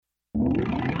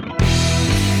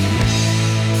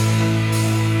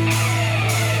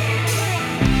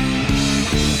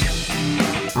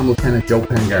I'm Lieutenant Joe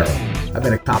Pangaro. I've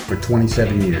been a cop for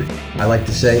 27 years. I like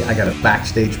to say I got a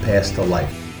backstage pass to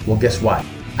life. Well, guess what?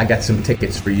 I got some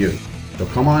tickets for you. So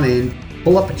come on in,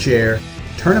 pull up a chair,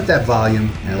 turn up that volume,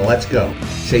 and let's go.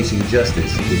 Chasing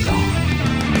Justice is on.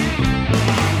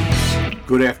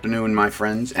 Good afternoon, my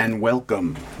friends, and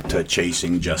welcome to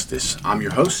Chasing Justice. I'm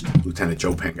your host, Lieutenant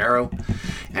Joe Pangaro,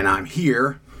 and I'm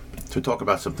here to talk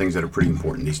about some things that are pretty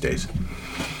important these days.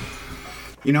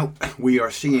 You know, we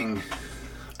are seeing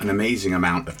an amazing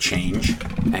amount of change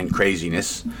and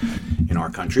craziness in our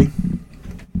country.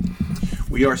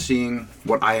 We are seeing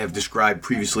what I have described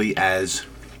previously as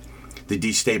the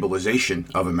destabilization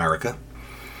of America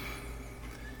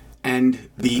and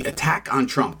the attack on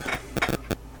Trump.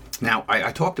 Now,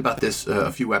 I talked about this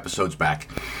a few episodes back,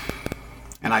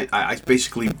 and I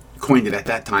basically coined it at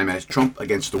that time as Trump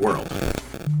against the world.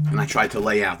 And I tried to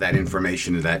lay out that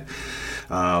information that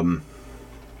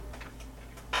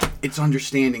it's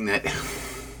understanding that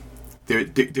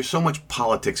there's so much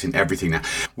politics in everything now.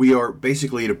 We are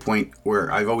basically at a point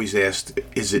where I've always asked,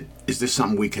 is this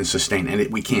something we can sustain?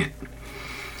 And we can't.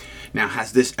 Now,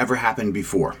 has this ever happened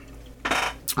before?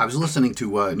 I was listening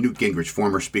to Newt Gingrich,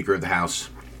 former Speaker of the House,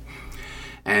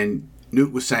 and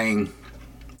Newt was saying,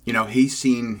 you know, he's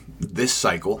seen this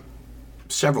cycle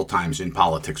several times in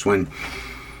politics when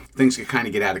things can kind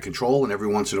of get out of control, and every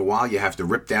once in a while you have to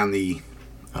rip down the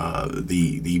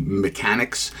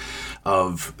mechanics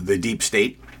of the deep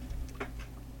state.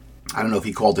 I don't know if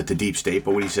he called it the deep state,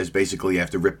 but what he says basically you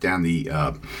have to rip down the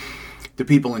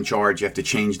people in charge. You have to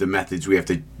change the methods. We have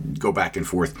to go back and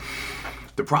forth.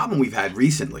 The problem we've had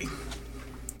recently,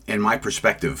 in my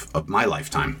perspective of my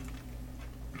lifetime,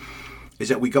 is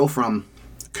that we go from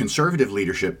conservative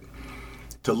leadership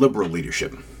to liberal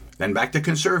leadership, then back to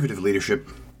conservative leadership,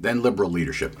 then liberal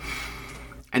leadership.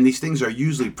 And these things are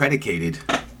usually predicated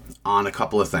on a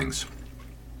couple of things.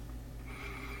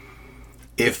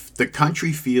 If the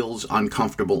country feels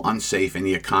uncomfortable, unsafe, and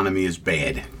the economy is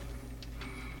bad,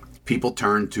 people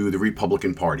turn to the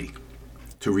Republican Party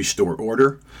to restore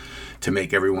order, to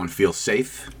make everyone feel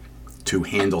safe, to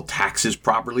handle taxes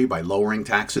properly by lowering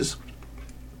taxes.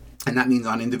 And that means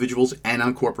on individuals and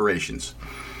on corporations.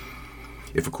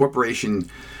 If a corporation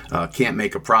can't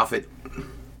make a profit,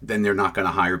 then they're not going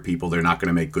to hire people. They're not going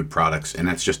to make good products. And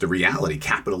that's just a reality.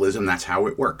 Capitalism, that's how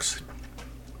it works.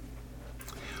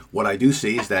 What I do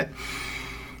see is that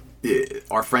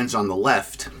our friends on the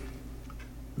left,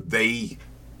 they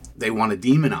want to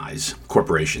demonize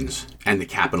corporations and the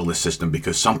capitalist system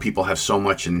because some people have so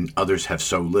much and others have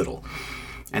so little.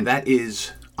 And that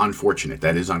is unfortunate.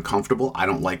 That is uncomfortable. I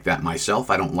don't like that myself.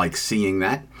 I don't like seeing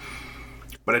that.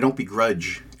 But I don't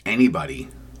begrudge anybody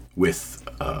with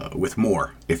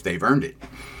more if they've earned it.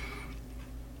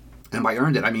 And by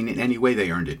earned it, I mean in any way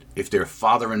they earned it. If their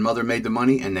father and mother made the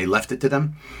money and they left it to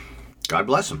them, God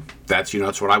bless them. That's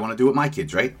what I want to do with my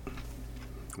kids, right?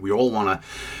 We all want to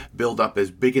build up as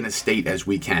big an estate as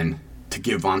we can to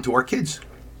give on to our kids.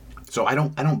 So I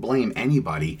don't blame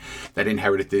anybody that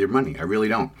inherited their money. I really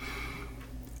don't.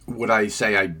 Would I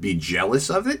say I'd be jealous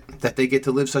of it, that they get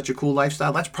to live such a cool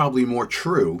lifestyle? That's probably more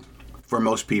true for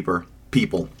most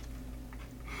people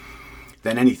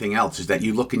than anything else, is that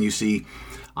you look and you see,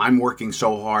 I'm working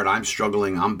so hard, I'm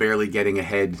struggling, I'm barely getting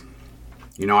ahead.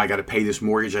 You know, I got to pay this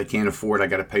mortgage I can't afford. I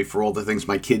got to pay for all the things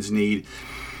my kids need.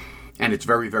 And it's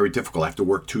very, very difficult. I have to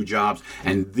work 2 jobs.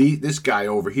 And this guy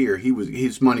over here,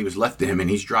 his money was left to him, and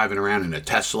he's driving around in a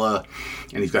Tesla,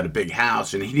 and he's got a big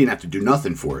house, and he didn't have to do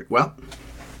nothing for it. Well,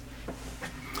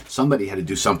 somebody had to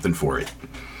do something for it.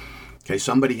 Okay,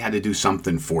 somebody had to do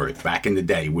something for it back in the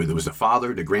day, where there was the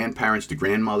father, the grandparents, the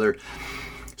grandmother.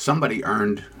 Somebody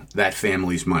earned that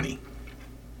family's money.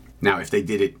 Now, if they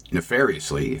did it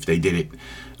nefariously, if they did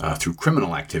it through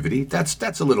criminal activity,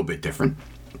 that's a little bit different.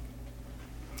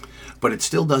 But it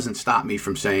still doesn't stop me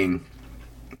from saying,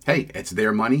 hey, it's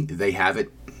their money, they have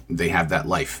it, they have that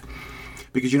life.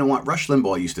 Because you know what? Rush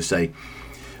Limbaugh used to say,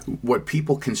 what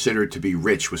people considered to be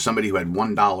rich was somebody who had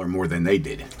 $1 more than they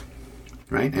did,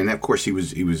 right? And of course he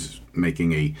was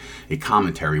making a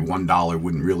commentary. $1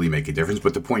 wouldn't really make a difference,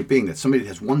 but the point being that somebody that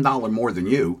has $1 more than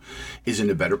you is in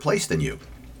a better place than you.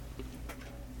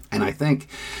 And I think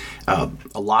a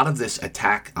lot of this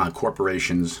attack on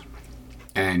corporations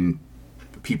and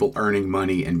people earning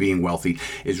money and being wealthy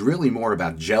is really more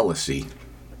about jealousy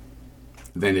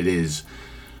than it is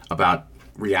about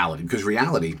reality. Because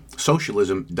reality,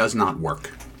 socialism does not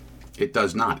work. It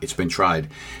does not. It's been tried.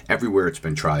 Everywhere it's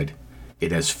been tried,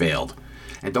 it has failed.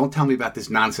 And don't tell me about this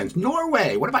nonsense.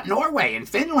 Norway! What about Norway and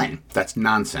Finland? That's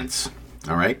nonsense.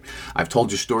 All right? I've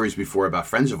told you stories before about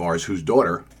friends of ours whose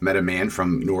daughter met a man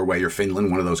from Norway or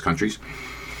Finland, one of those countries,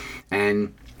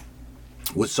 and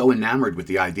was so enamored with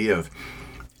the idea of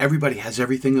everybody has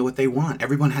everything what they want.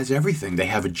 Everyone has everything. They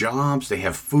have jobs, they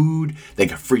have food, they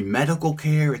got free medical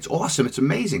care. It's awesome. It's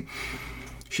amazing.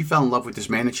 She fell in love with this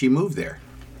man and she moved there.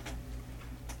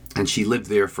 And she lived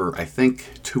there for, I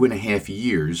think, 2.5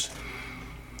 years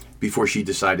before she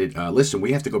decided, listen,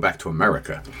 we have to go back to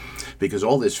America because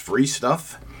all this free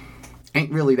stuff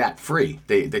ain't really that free.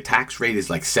 The tax rate is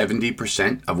like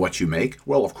 70% of what you make.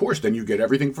 Well, of course, then you get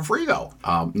everything for free, though.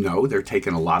 No, they're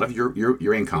taking a lot of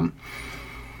your income.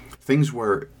 Things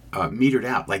were metered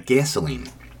out like gasoline.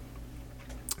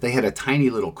 They had a tiny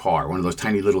little car, one of those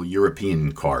tiny little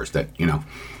European cars that,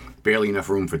 barely enough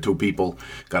room for 2 people,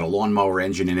 got a lawnmower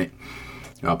engine in it,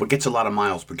 but gets a lot of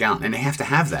miles per gallon. And they have to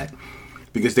have that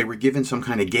because they were given some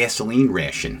kind of gasoline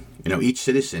ration. Each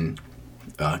citizen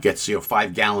gets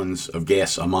 5 gallons of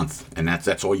gas a month, and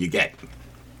that's all you get.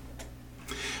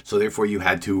 So therefore you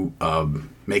had to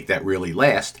make that really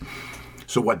last.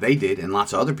 So what they did, and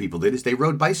lots of other people did, is they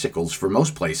rode bicycles for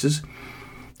most places,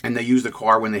 and they used the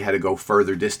car when they had to go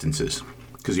further distances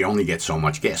because you only get so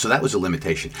much gas. So that was a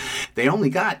limitation. They only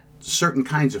got certain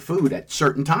kinds of food at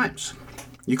certain times.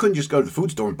 You couldn't just go to the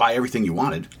food store and buy everything you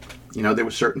wanted. There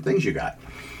were certain things you got.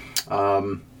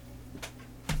 And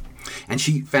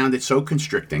she found it so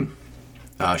constricting.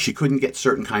 She couldn't get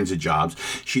certain kinds of jobs.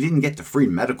 She didn't get the free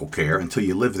medical care until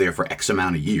you lived there for X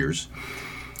amount of years.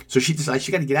 So she decided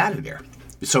she got to get out of there.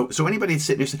 So anybody that's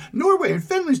sitting there saying, Norway and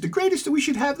Finland's the greatest, we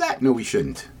should have that. No, we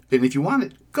shouldn't. And if you want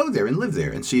it, go there and live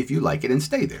there and see if you like it and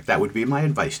stay there. That would be my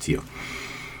advice to you.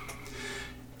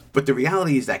 But the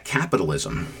reality is that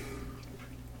capitalism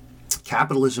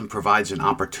provides an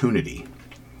opportunity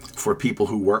for people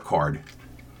who work hard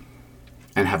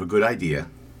and have a good idea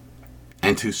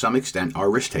and to some extent are a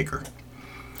risk taker.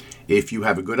 If you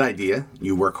have a good idea,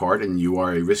 you work hard, and you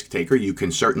are a risk taker, you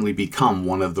can certainly become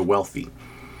one of the wealthy.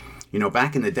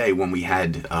 Back in the day when we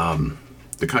had,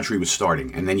 the country was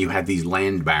starting, and then you had these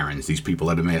land barons, these people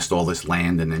that amassed all this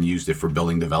land and then used it for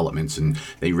building developments, and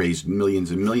they raised millions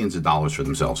and millions of dollars for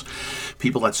themselves.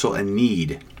 People that saw a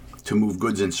need to move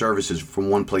goods and services from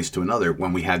one place to another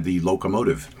when we had the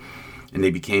locomotive, and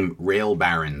they became rail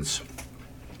barons.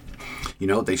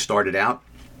 They started out,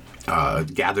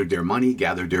 gathered their money,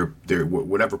 gathered their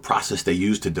whatever process they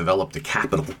used to develop the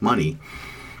capital money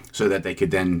so that they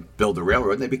could then build a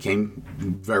railroad. They became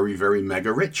very, very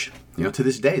mega rich. To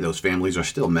this day, those families are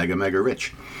still mega, mega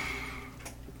rich.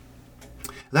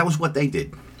 That was what they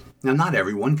did. Now, not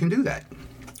everyone can do that.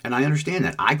 And I understand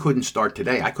that. I couldn't start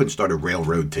today. I couldn't start a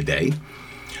railroad today.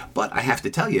 But I have to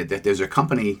tell you that there's a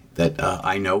company that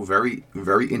I know very,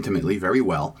 very intimately, very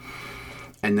well.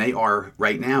 And they are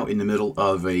right now in the middle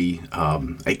of a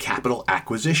capital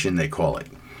acquisition, they call it.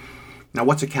 Now,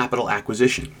 what's a capital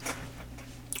acquisition?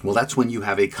 Well, that's when you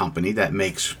have a company that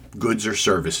makes goods or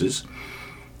services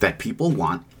that people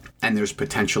want, and there's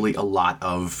potentially a lot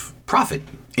of profit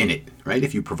in it, right?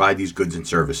 If you provide these goods and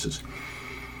services.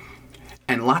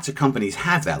 And lots of companies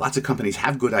have that. Lots of companies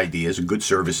have good ideas and good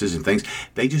services and things.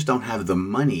 They just don't have the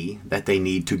money that they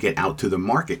need to get out to the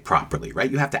market properly, right?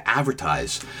 You have to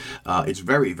advertise. It's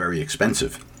very, very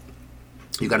expensive.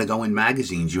 You got to go in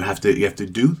magazines. You have to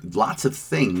do lots of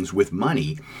things with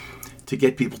money to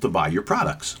get people to buy your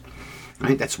products,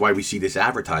 right? That's why we see this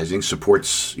advertising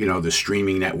supports, the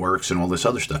streaming networks and all this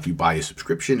other stuff. You buy a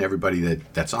subscription, everybody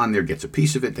that's on there gets a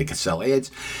piece of it. They can sell ads.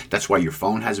 That's why your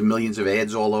phone has millions of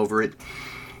ads all over it.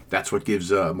 That's what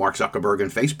gives Mark Zuckerberg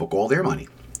and Facebook all their money.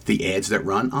 The ads that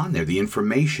run on there, the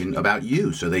information about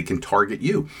you, so they can target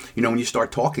you. When you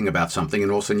start talking about something and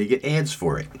all of a sudden you get ads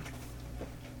for it.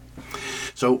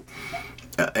 So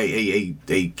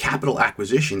a capital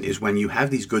acquisition is when you have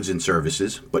these goods and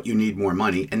services, but you need more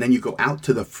money, and then you go out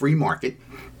to the free market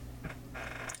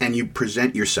and you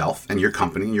present yourself and your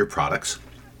company and your products,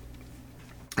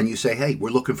 and you say, hey, we're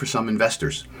looking for some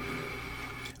investors.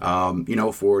 For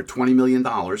 $20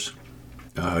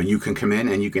 million, you can come in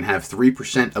and you can have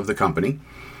 3% of the company,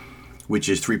 which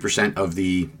is 3% of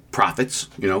the profits,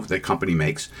 the company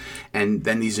makes. And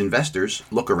then these investors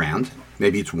look around.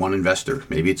 Maybe it's one investor,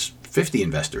 maybe it's 50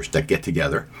 investors that get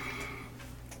together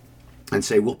and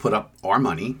say, we'll put up our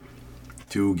money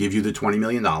to give you the $20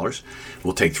 million.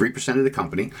 We'll take 3% of the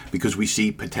company because we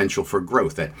see potential for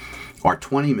growth, that our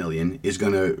 $20 million is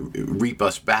going to reap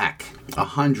us back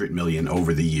 $100 million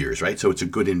over the years, right? So it's a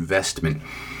good investment.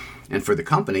 And for the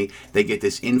company, they get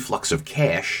this influx of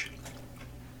cash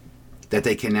that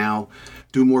they can now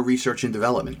do more research and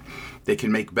development. They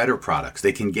can make better products.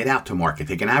 They can get out to market.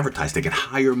 They can advertise. They can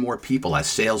hire more people as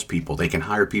salespeople. They can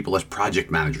hire people as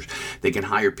project managers. They can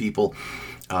hire people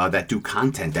that do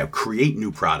content, that create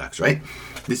new products, right?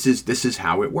 This is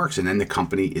how it works. And then the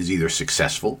company is either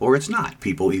successful or it's not.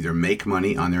 People either make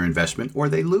money on their investment or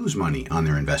they lose money on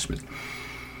their investment.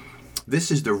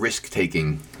 This is the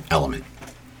risk-taking element.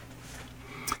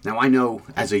 Now, I know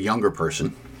as a younger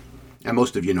person, and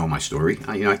most of you know my story,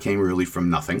 I came really from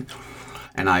nothing,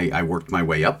 and I worked my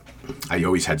way up. I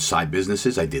always had side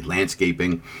businesses. I did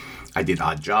landscaping. I did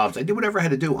odd jobs. I did whatever I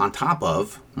had to do on top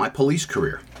of my police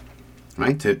career,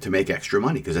 right, to make extra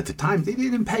money. Because at the time, they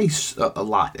didn't pay a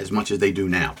lot, as much as they do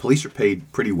now. Police are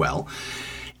paid pretty well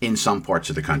in some parts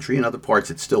of the country. In other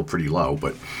parts, it's still pretty low.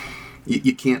 But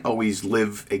you can't always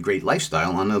live a great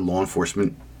lifestyle on a law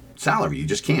enforcement salary. You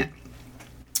just can't.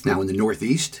 Now, in the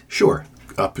Northeast, sure,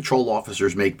 patrol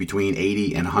officers make between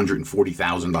 $80,000 and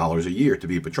 $140,000 a year to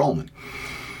be a patrolman.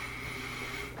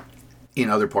 In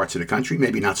other parts of the country,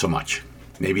 maybe not so much.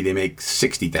 Maybe they make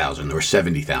 $60,000 or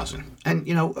 $70,000. And,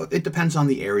 it depends on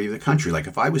the area of the country. Like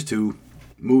if I was to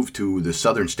move to the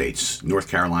southern states, North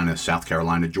Carolina, South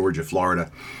Carolina, Georgia,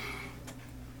 Florida,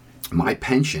 my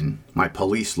pension, my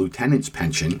police lieutenant's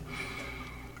pension,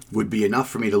 would be enough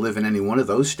for me to live in any one of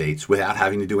those states without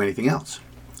having to do anything else.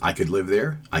 I could live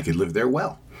there. I could live there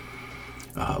well.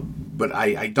 But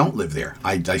I don't live there.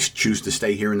 I choose to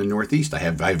stay here in the Northeast. I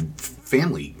have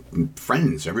family,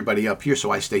 friends, everybody up here,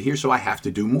 so I stay here, so I have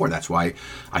to do more. That's why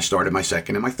I started my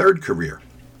second and my third career.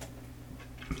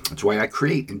 That's why I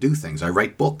create and do things. I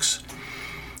write books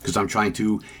because I'm trying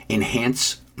to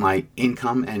enhance my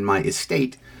income and my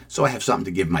estate so I have something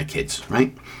to give my kids,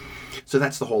 right? So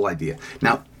that's the whole idea.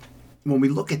 Now, when we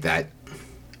look at that,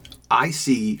 I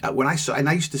see when I saw, and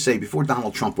I used to say before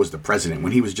Donald Trump was the president,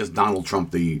 when he was just Donald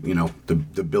Trump, the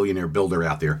billionaire builder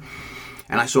out there,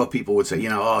 and I saw people would say,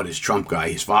 oh, this Trump guy,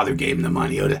 his father gave him the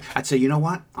money. I'd say, you know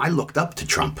what? I looked up to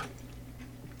Trump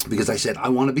because I said I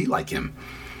want to be like him.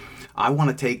 I want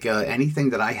to take anything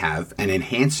that I have and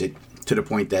enhance it to the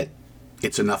point that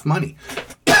it's enough money.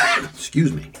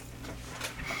 Excuse me.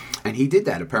 And he did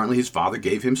that. Apparently, his father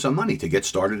gave him some money to get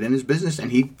started in his business,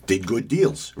 and he did good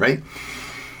deals, right?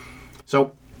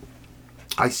 So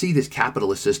I see this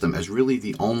capitalist system as really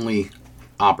the only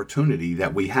opportunity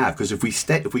that we have. Because if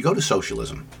we go to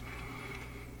socialism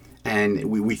and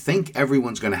we think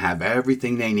everyone's going to have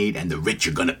everything they need and the rich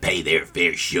are going to pay their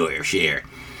fair share,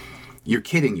 you're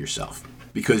kidding yourself.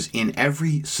 Because in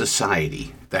every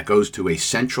society that goes to a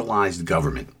centralized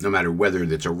government, no matter whether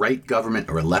it's a right government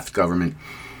or a left government,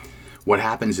 what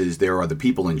happens is there are the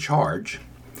people in charge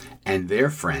and their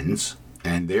friends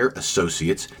and their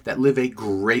associates that live a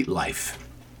great life.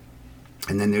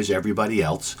 And then there's everybody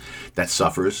else that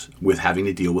suffers with having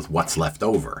to deal with what's left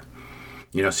over.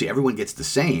 See, everyone gets the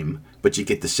same, but you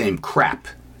get the same crap.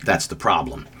 That's the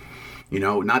problem.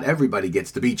 Not everybody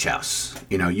gets the beach house.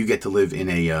 You get to live in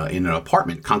an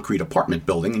apartment, concrete apartment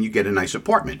building, and you get a nice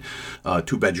apartment,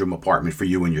 2-bedroom apartment for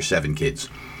you and your 7 kids.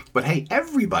 But hey,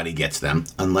 everybody gets them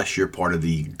unless you're part of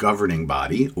the governing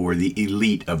body or the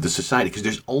elite of the society, because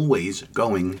there's always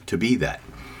going to be that.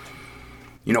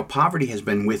 Poverty has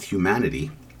been with humanity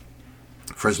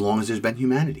for as long as there's been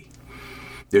humanity.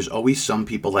 There's always some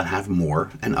people that have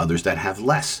more and others that have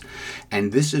less.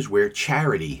 And this is where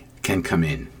charity can come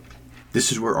in.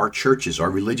 This is where our churches,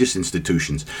 our religious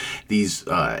institutions, these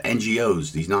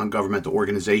NGOs, these non-governmental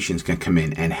organizations can come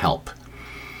in and help.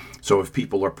 So if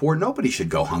people are poor, nobody should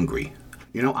go hungry.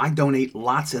 I donate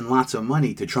lots and lots of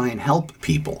money to try and help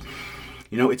people.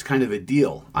 It's kind of a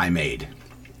deal I made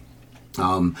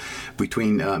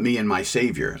between me and my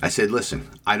Savior. I said, listen,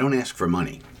 I don't ask for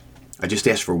money. I just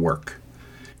ask for work.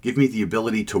 Give me the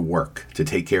ability to work, to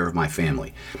take care of my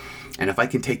family. And if I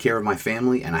can take care of my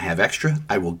family and I have extra,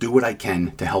 I will do what I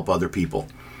can to help other people.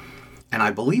 And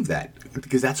I believe that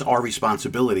because that's our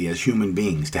responsibility as human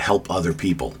beings, to help other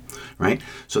people, right?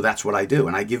 So that's what I do.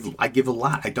 And I give a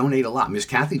lot. I donate a lot. Miss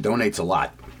Kathy donates a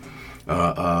lot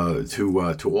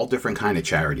to all different kind of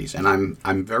charities. And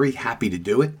I'm very happy to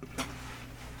do it.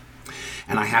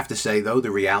 And I have to say, though,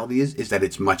 the reality is that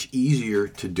it's much easier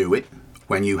to do it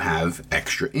when you have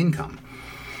extra income.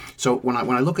 So when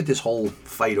I look at this whole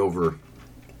fight over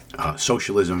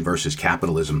socialism versus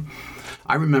capitalism,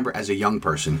 I remember as a young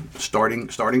person starting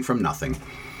from nothing,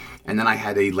 and then I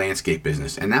had a landscape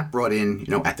business, and that brought in,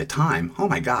 at the time, oh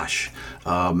my gosh,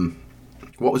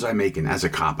 what was I making as a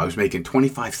cop? I was making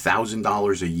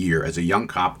 $25,000 a year as a young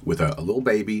cop with a little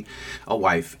baby, a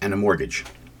wife, and a mortgage.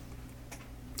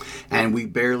 And we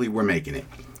barely were making it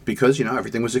because,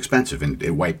 everything was expensive and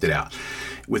it wiped it out.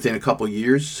 Within a couple of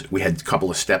years, we had a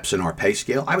couple of steps in our pay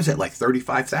scale. I was at like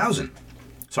 $35,000.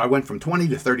 So I went from 20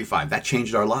 to 35. That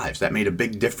changed our lives. That made a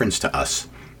big difference to us.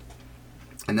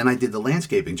 And then I did the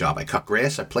landscaping job. I cut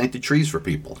grass, I planted trees for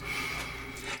people.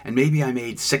 And maybe I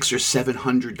made $600 or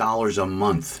 $700 a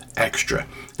month extra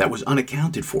that was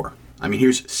unaccounted for. I mean,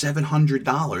 here's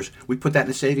 $700. We put that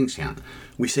in a savings account.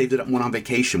 We saved it up and went on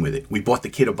vacation with it. We bought the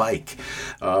kid a bike.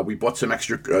 We bought some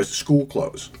extra school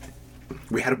clothes.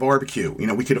 We had a barbecue. You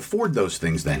know, we could afford those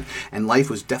things then. And life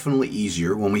was definitely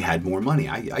easier when we had more money.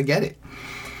 I get it.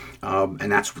 And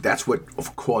that's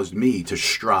what caused me to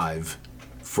strive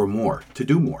for more, to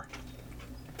do more,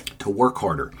 to work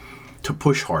harder, to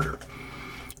push harder.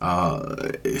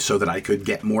 So that I could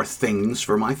get more things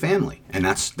for my family. And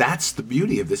that's the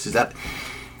beauty of this, is that,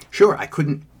 sure, I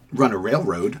couldn't run a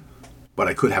railroad, but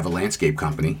I could have a landscape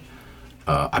company.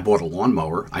 I bought a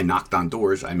lawnmower, I knocked on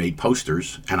doors, I made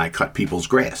posters, and I cut people's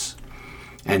grass.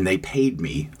 And they paid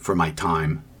me for my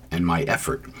time and my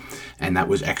effort. And that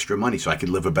was extra money so I could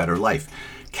live a better life.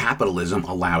 Capitalism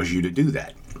allows you to do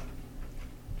that.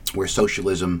 Where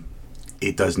socialism,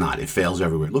 it does not. It fails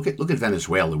everywhere. Look at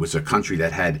Venezuela. It was a country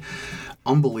that had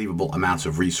unbelievable amounts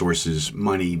of resources,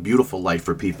 money, beautiful life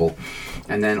for people,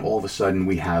 and then all of a sudden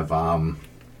we have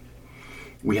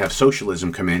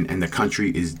socialism come in, and the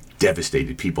country is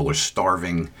devastated. People are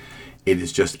starving. It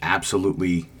is just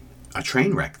absolutely a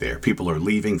train wreck there. People are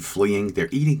leaving, fleeing. They're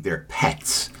eating their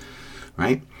pets,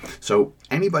 right? So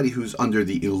anybody who's under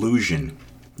the illusion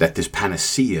that this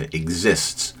panacea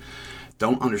exists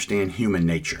don't understand human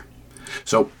nature.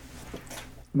 So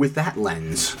with that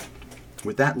lens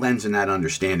and that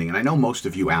understanding, and I know most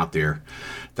of you out there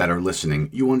that are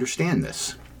listening, you understand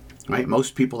this, right?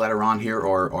 Most people that are on here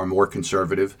are more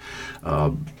conservative,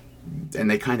 and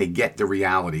they kind of get the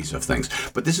realities of things.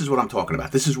 But this is what I'm talking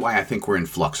about. This is why I think we're in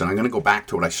flux, and I'm going to go back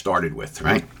to what I started with,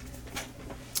 right?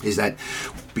 Is that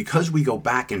because we go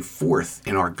back and forth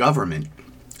in our government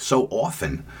so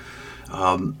often,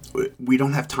 we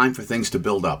don't have time for things to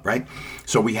build up, right?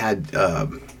 So we had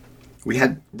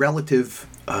relative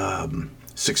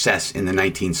success in the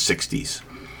 1960s,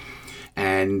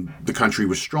 and the country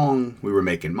was strong. We were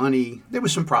making money. There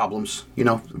was some problems. You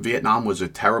know, Vietnam was a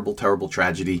terrible, terrible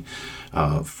tragedy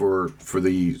for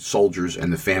the soldiers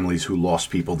and the families who lost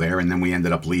people there, and then we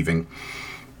ended up leaving.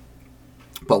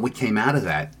 But we came out of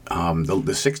that.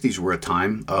 The 60s were a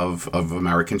time of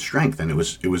American strength, and it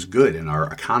was good, and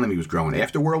our economy was growing.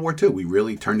 After World War II, we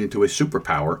really turned into a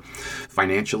superpower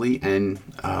financially and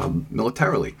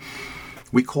militarily.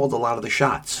 We called a lot of the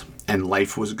shots, and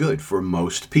life was good for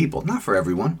most people. Not for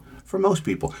everyone, for most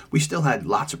people. We still had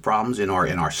lots of problems in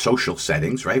our social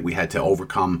settings, right? We had to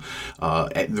overcome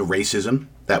the racism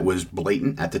that was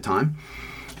blatant at the time.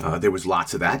 There was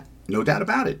lots of that. No doubt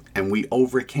about it. And we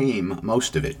overcame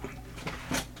most of it.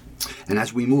 And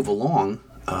as we move along,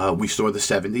 we saw the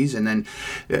 70s. And then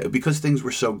because things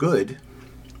were so good,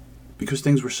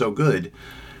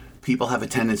 people have a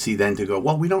tendency then to go,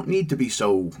 well, we don't need to be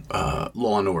so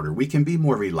law and order. We can be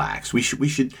more relaxed. We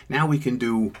should now we can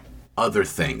do other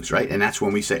things, right? And that's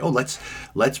when we say, oh,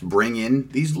 let's bring in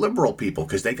these liberal people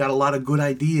because they got a lot of good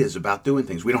ideas about doing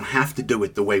things. We don't have to do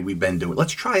it the way we've been doing it.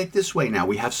 Let's try it this way now.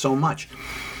 We have so much.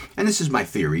 And this is my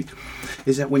theory,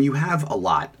 is that when you have a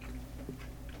lot,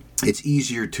 it's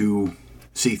easier to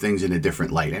see things in a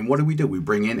different light. And what do? We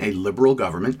bring in a liberal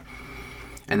government,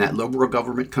 and that liberal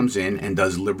government comes in and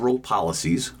does liberal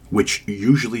policies, which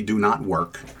usually do not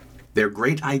work. They're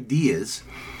great ideas,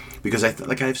 because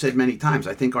like I've said many times,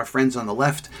 I think our friends on the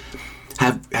left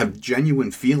have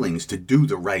genuine feelings to do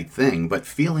the right thing, but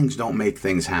feelings don't make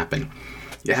things happen.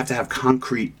 You have to have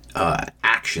concrete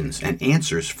actions and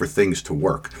answers for things to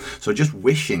work. So just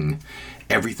wishing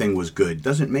everything was good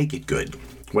doesn't make it good.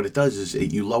 What it does is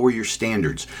you lower your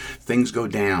standards. Things go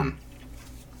down.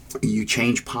 You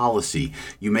change policy.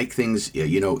 You make things,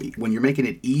 when you're making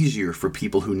it easier for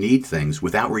people who need things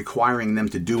without requiring them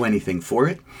to do anything for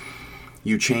it,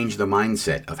 you change the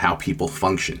mindset of how people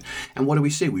function. And what do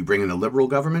we see? We bring in a liberal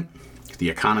government. The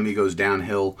economy goes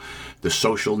downhill. The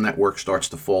social network starts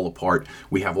to fall apart.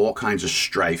 We have all kinds of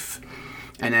strife.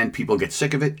 And then people get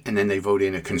sick of it, and then they vote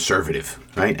in a conservative,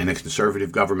 right? And a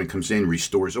conservative government comes in,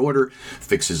 restores order,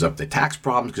 fixes up the tax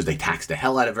problems because they tax the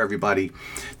hell out of everybody.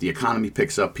 The economy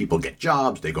picks up. People get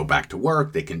jobs. They go back to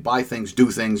work. They can buy things, do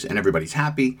things, and everybody's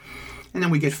happy. And then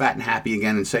we get fat and happy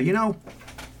again and say,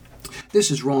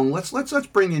 this is wrong. Let's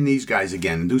bring in these guys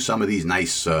again and do some of these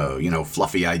nice,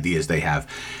 fluffy ideas they have.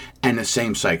 And the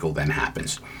same cycle then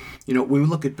happens. When we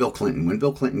look at Bill Clinton, when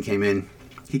Bill Clinton came in,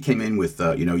 he came in with,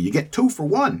 you get 2 for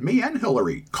 1, me and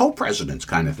Hillary, co-presidents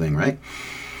kind of thing, right?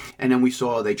 And then we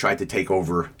saw they tried to take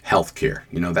over healthcare.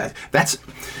 That's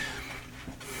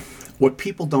what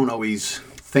people don't always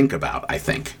think about, I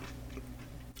think,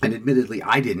 And admittedly,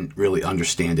 I didn't really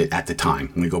understand it at the time.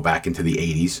 When we go back into the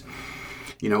 80s,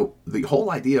 the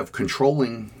whole idea of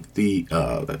controlling the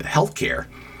healthcare,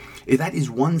 that is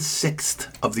 1/6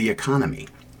 of the economy.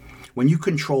 When you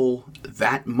control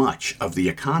that much of the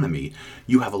economy,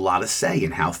 you have a lot of say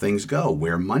in how things go,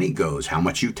 where money goes, how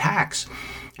much you tax.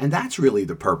 And that's really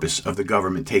the purpose of the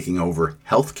government taking over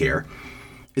healthcare,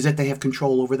 is that they have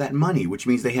control over that money, which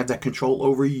means they have that control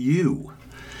over you.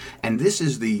 And this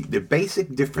is the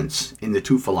basic difference in the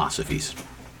two philosophies.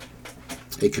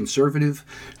 A conservative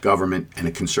government and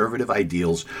a conservative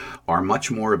ideals are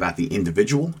much more about the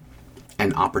individual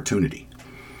and opportunity.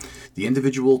 The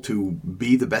individual to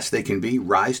be the best they can be,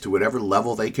 rise to whatever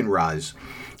level they can rise,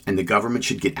 and the government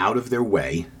should get out of their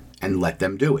way and let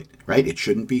them do it, right? It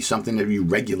shouldn't be something that you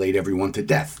regulate everyone to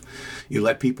death. You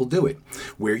let people do it.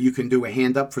 Where you can do a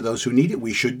hand up for those who need it,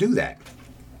 we should do that.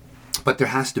 But there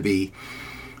has to be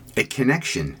a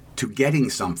connection to getting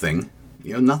something.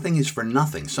 Nothing is for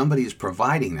nothing. Somebody is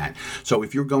providing that. So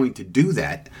if you're going to do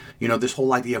that, this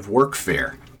whole idea of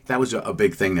workfare, that was a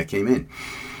big thing that came in.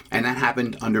 And that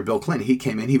happened under Bill Clinton. He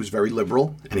came in, he was very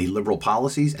liberal, and he had liberal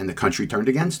policies, and the country turned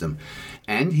against him.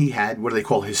 And he had, what do they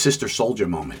call, his sister soldier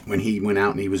moment, when he went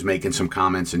out and he was making some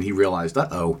comments, and he realized,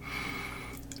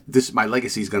 my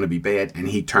legacy is going to be bad, and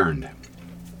he turned.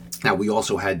 Now, we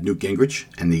also had Newt Gingrich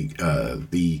and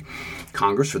the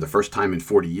Congress for the first time in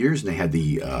 40 years, and they had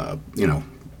the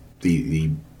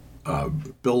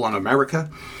Bill on America,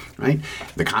 right?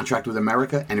 The contract with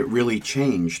America, and it really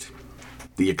changed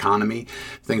the economy.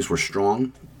 Things were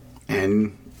strong,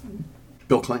 and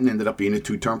Bill Clinton ended up being a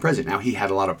 2-term president. Now, he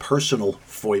had a lot of personal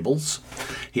foibles.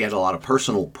 He had a lot of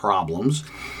personal problems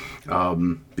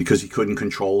because he couldn't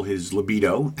control his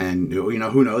libido. And,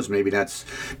 who knows? Maybe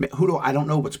I don't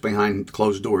know what's behind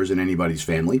closed doors in anybody's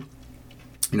family.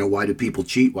 Why do people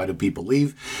cheat? Why do people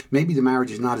leave? Maybe the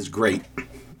marriage is not as great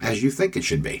as you think it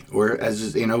should be. Or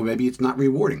maybe it's not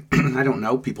rewarding. I don't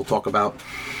know. People talk about...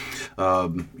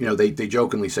 they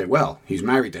jokingly say, well, he's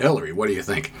married to Hillary. What do you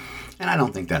think? And I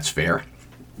don't think that's fair.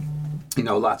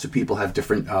 Lots of people have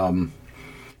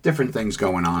different things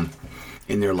going on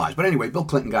in their lives. But anyway, Bill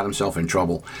Clinton got himself in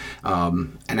trouble,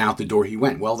 and out the door he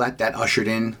went. Well, that ushered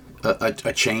in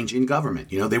a change in government.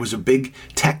 There was a big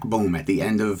tech boom at the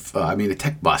end of, a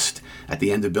tech bust at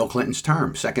the end of Bill Clinton's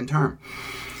second term.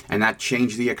 And that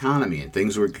changed the economy, and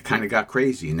things kind of got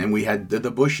crazy. And then we had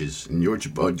the Bushes, and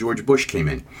George Bush came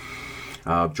in.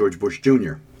 George Bush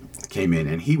Jr. came in,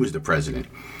 and he was the president.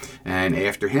 And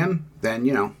after him, then,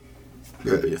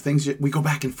 we go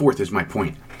back and forth is my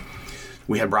point.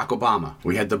 We had Barack Obama,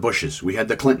 we had the Bushes, we had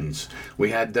the Clintons,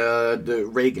 we had the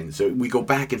Reagans. We go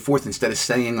back and forth instead of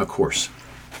staying a course.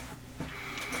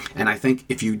 And I think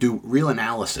if you do real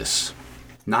analysis,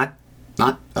 not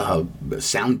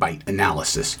soundbite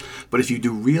analysis, but if you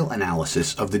do real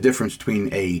analysis of the difference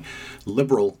between a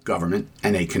liberal government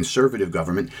and a conservative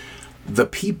government,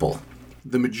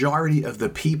 the majority of the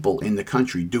people in the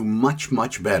country do much,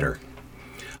 much better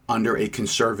under a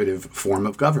conservative form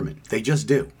of government. They just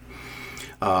do.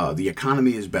 The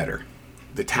economy is better.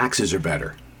 The taxes are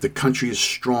better. The country is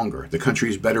stronger. The country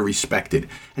is better respected.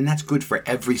 And that's good for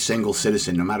every single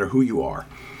citizen, no matter who you are.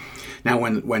 Now,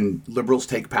 when liberals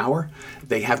take power,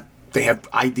 they have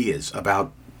ideas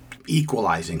about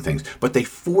equalizing things, but they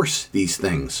force these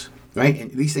things, right?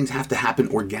 And these things have to happen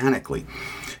organically.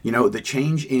 The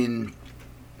change in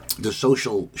the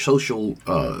social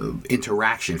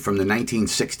interaction from the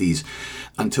 1960s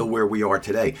until where we are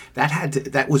today,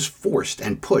 that was forced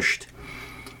and pushed,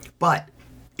 but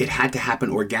it had to happen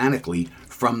organically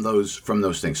from those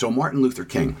things. So Martin Luther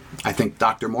King, I think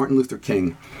Dr. Martin Luther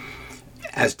King,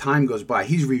 as time goes by,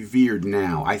 he's revered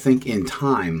now. I think in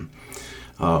time,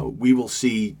 we will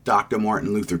see Dr.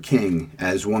 Martin Luther King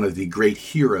as one of the great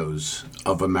heroes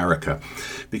of America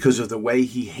because of the way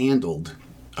he handled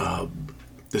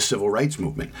the civil rights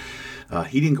movement.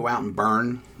 He didn't go out and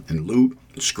burn and loot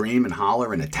and scream and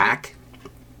holler and attack.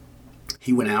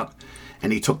 He went out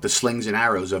and he took the slings and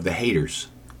arrows of the haters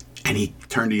and he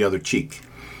turned the other cheek.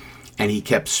 And he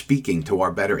kept speaking to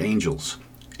our better angels.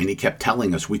 And he kept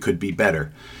telling us we could be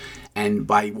better. And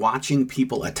by watching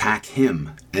people attack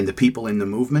him and the people in the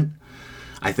movement,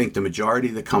 I think the majority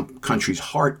of the country's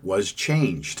heart was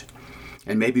changed.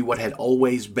 And maybe what had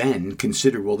always been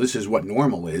considered, well, this is what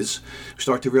normal is,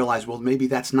 start to realize, well, maybe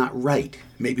that's not right.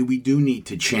 Maybe we do need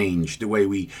to change the way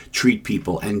we treat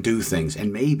people and do things.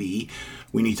 And maybe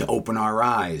we need to open our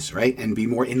eyes, right? And be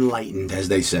more enlightened, as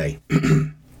they say.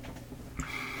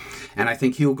 And I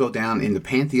think he'll go down in the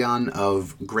pantheon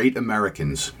of great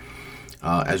Americans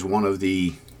as one of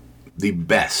the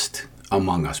best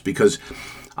among us. Because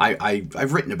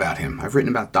I've written about him. I've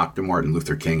written about Dr. Martin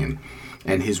Luther King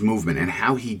and his movement and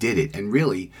how he did it. And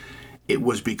really, it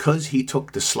was because he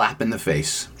took the slap in the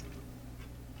face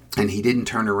and he didn't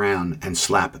turn around and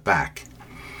slap back.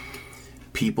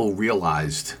 People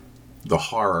realized the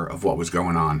horror of what was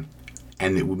going on,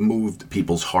 and it moved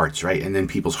people's hearts, right? And then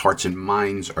people's hearts and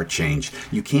minds are changed.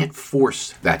 You can't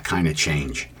force that kind of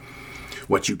change.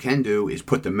 What you can do is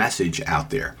put the message out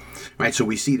there, right? So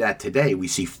we see that today. We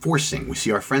see forcing. We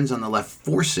see our friends on the left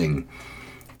forcing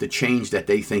the change that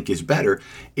they think is better,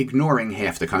 ignoring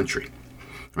half the country,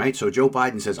 right? So Joe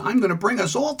Biden says, I'm going to bring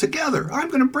us all together. I'm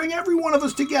going to bring every one of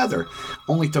us together,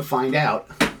 only to find out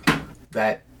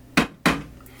that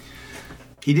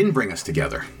he didn't bring us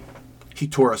together. He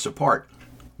tore us apart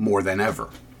more than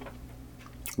ever.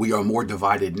 We are more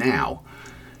divided now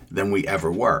than we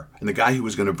ever were. And the guy who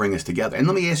was going to bring us together, and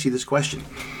let me ask you this question.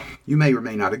 You may or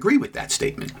may not agree with that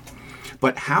statement,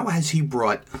 but how has he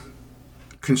brought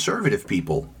conservative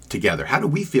people together? How do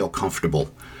we feel comfortable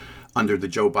under the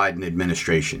Joe Biden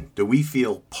administration? Do we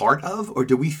feel part of, or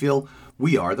do we feel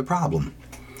we are the problem?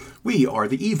 We are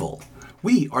the evil.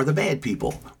 We are the bad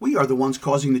people. We are the ones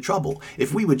causing the trouble.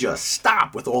 If we would just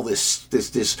stop with all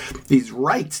these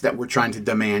rights that we're trying to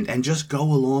demand and just go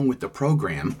along with the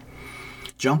program,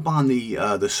 jump on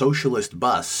the socialist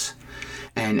bus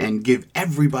and give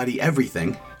everybody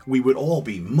everything, we would all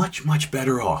be much, much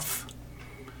better off.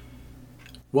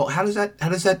 Well, how does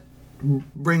that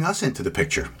bring us into the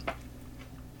picture?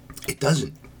 It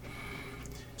doesn't.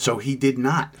 So he did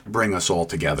not bring us all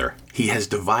together. He has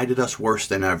divided us worse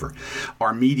than ever.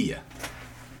 Our media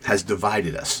has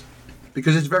divided us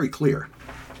because it's very clear.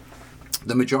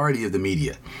 The majority of the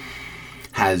media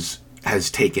has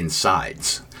taken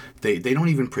sides. They don't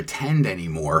even pretend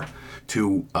anymore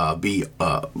to be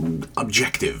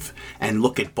objective and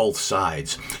look at both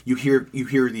sides. You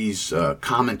hear these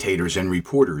commentators and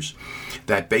reporters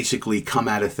that basically come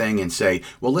at a thing and say,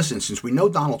 well, listen, since we know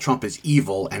Donald Trump is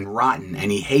evil and rotten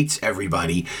and he hates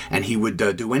everybody and he would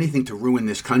do anything to ruin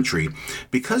this country,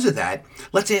 because of that,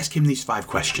 let's ask him these 5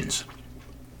 questions.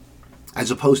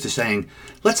 As opposed to saying,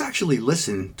 let's actually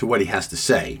listen to what he has to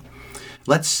say.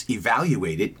 Let's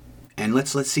evaluate it. And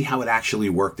let's see how it actually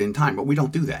worked in time. But we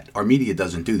don't do that. Our media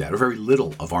doesn't do that, or very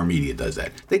little of our media does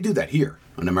that. They do that here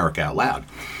on America Out Loud.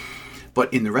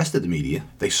 But in the rest of the media,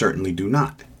 they certainly do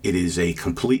not. It is a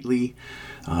completely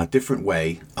different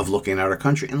way of looking at our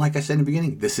country. And like I said in the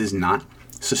beginning, this is not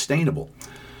sustainable.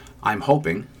 I'm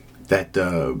hoping that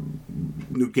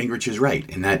Newt Gingrich is right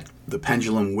and that the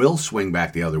pendulum will swing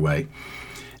back the other way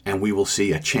and we will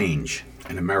see a change.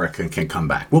 And America can come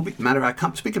back.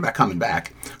 Speaking about coming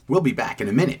back, we'll be back in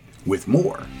a minute with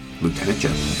more Lieutenant Joe.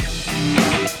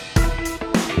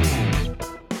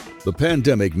 The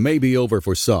pandemic may be over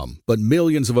for some, but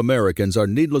millions of Americans are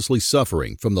needlessly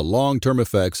suffering from the long-term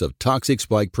effects of toxic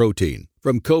spike protein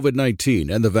from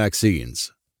COVID-19 and the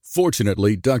vaccines.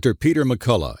 Fortunately, Dr. Peter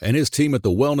McCullough and his team at the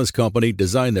Wellness Company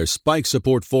designed their spike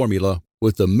support formula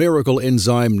with the miracle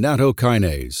enzyme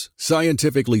nattokinase,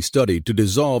 scientifically studied to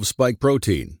dissolve spike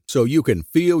protein so you can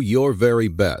feel your very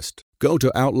best. Go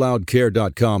to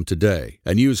OutLoudCare.com today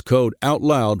and use code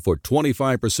OUTLOUD for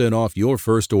 25% off your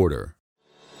first order.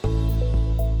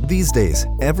 These days,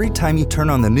 every time you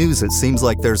turn on the news, it seems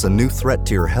like there's a new threat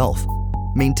to your health.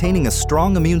 Maintaining a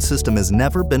strong immune system has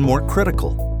never been more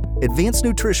critical. Advanced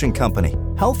nutrition company,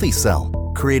 Healthy Cell,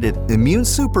 created Immune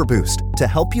Super Boost to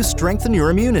help you strengthen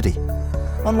your immunity.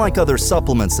 Unlike other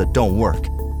supplements that don't work,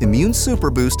 Immune Super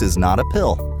Boost is not a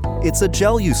pill. It's a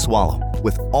gel you swallow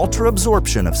with ultra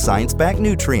absorption of science-backed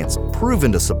nutrients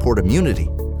proven to support immunity,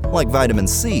 like vitamin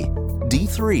C,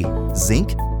 D3,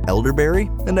 zinc, elderberry,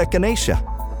 and echinacea.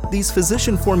 These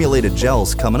physician-formulated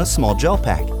gels come in a small gel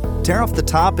pack. Tear off the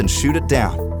top and shoot it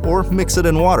down, or mix it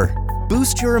in water.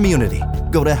 Boost your immunity.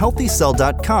 Go to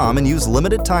healthycell.com and use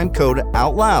limited time code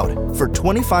OUTLOUD for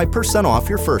 25% off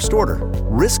your first order.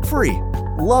 Risk-free.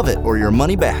 Love it or your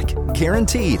money back.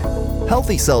 Guaranteed.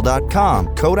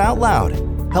 Healthycell.com, code OUTLOUD.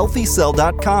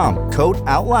 Healthycell.com, code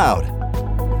OUTLOUD.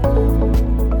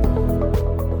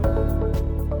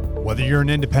 Whether you're an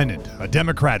independent, a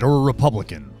Democrat, or a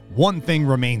Republican, one thing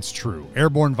remains true.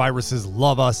 Airborne viruses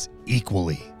love us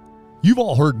equally. You've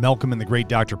all heard Malcolm and the great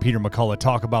Dr. Peter McCullough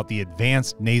talk about the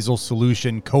advanced nasal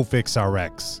solution Cofix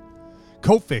RX.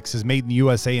 Cofix is made in the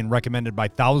USA and recommended by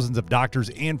thousands of doctors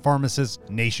and pharmacists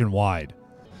nationwide.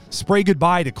 Spray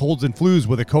goodbye to colds and flus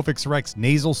with a Cofix RX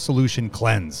nasal solution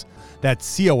cleanse. That's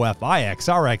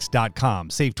COFIXRX.com.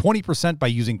 Save 20% by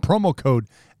using promo code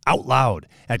OUTLOUD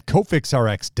at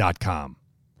COFIXRX.com.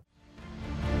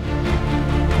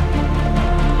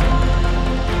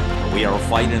 We are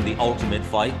fighting the ultimate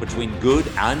fight between good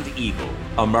and evil.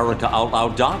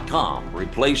 AmericaOutloud.com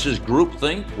replaces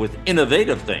groupthink with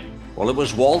innovative think. Well, it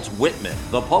was Walt Whitman,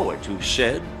 the poet, who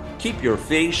said, "Keep your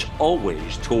face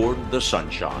always toward the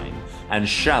sunshine, and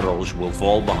shadows will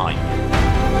fall behind you."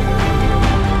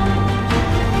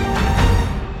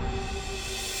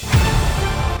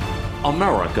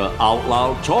 America Out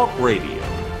Loud Talk Radio.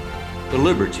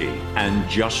 Liberty and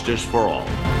justice for all.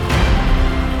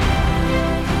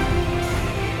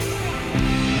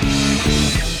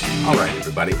 All right,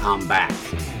 everybody, I'm back.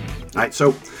 All right,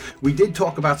 so we did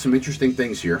talk about some interesting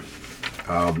things here.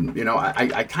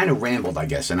 I kind of rambled, I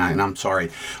guess, and I'm sorry.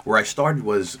 Where I started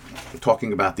was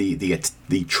talking about the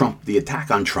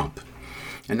attack on Trump,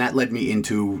 and that led me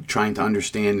into trying to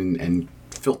understand and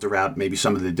filter out maybe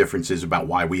some of the differences about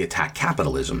why we attack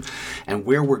capitalism and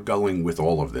where we're going with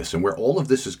all of this. And where all of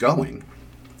this is going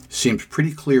seems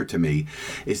pretty clear to me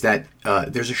is that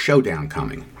there's a showdown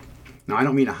coming. Now, I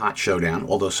don't mean a hot showdown,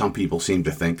 although some people seem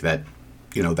to think that,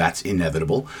 that's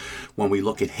inevitable. When we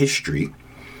look at history,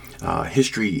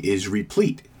 history is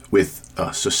replete with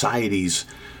societies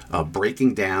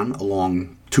breaking down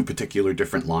along two particular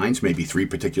different lines, maybe three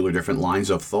particular different lines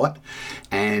of thought.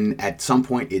 And at some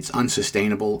point it's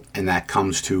unsustainable, and that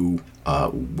comes to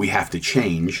we have to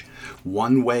change.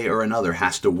 One way or another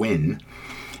has to win,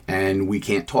 and we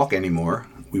can't talk anymore.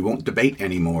 We won't debate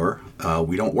anymore.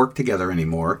 We don't work together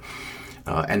anymore,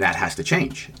 and that has to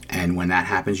change. And when that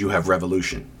happens, you have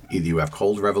revolution. Either you have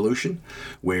cold revolution,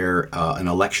 where an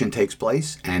election takes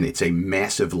place and it's a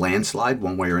massive landslide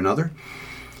one way or another,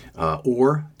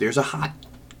 or there's a hot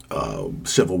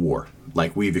civil war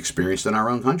like we've experienced in our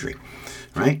own country,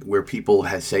 right? Where people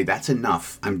say, that's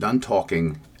enough, I'm done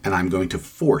talking, and I'm going to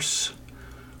force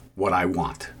what I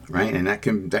want, right? And that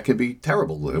can be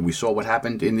terrible. We saw what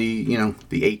happened in the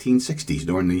 1860s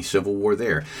during the Civil War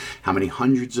there. How many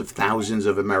hundreds of thousands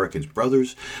of Americans,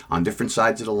 brothers on different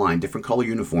sides of the line, different color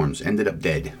uniforms, ended up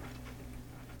dead.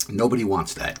 Nobody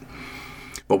wants that.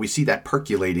 But we see that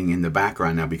percolating in the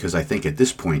background now, because I think at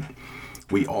this point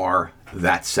we are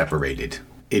that separated.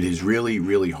 It is really,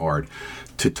 really hard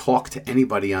to talk to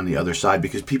anybody on the other side,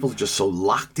 because people are just so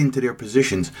locked into their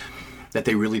positions that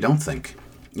they really don't think.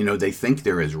 They think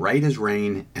they're as right as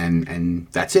rain, and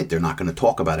that's it. They're not going to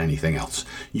talk about anything else.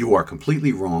 You are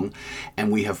completely wrong,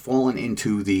 and we have fallen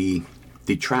into the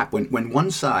trap. When one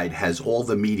side has all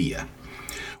the media,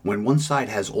 when one side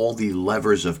has all the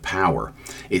levers of power,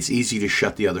 it's easy to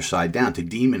shut the other side down, to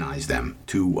demonize them,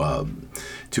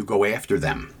 to go after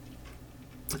them,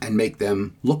 and make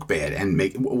them look bad. And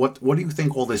make what do you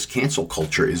think all this cancel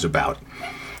culture is about?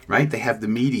 Right? They have the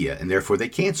media, and therefore they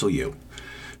cancel you.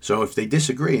 So if they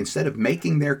disagree, instead of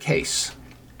making their case,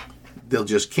 they'll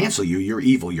just cancel you. You're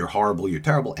evil, you're horrible, you're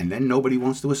terrible, and then nobody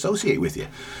wants to associate with you.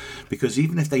 Because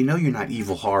even if they know you're not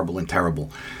evil, horrible, and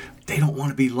terrible, they don't want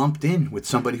to be lumped in with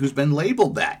somebody who's been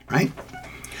labeled that, right?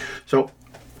 So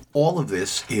all of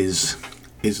this is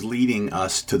leading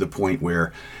us to the point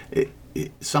where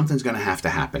something's going to have to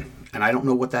happen. And I don't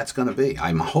know what that's going to be.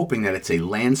 I'm hoping that it's a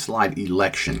landslide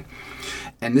election.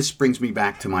 And this brings me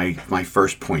back to my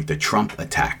first point, the Trump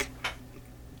attack.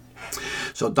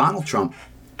 So Donald Trump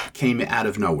came out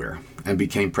of nowhere and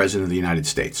became president of the United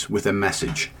States with a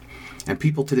message. And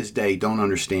people to this day don't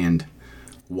understand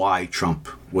why Trump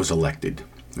was elected,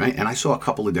 right? And I saw a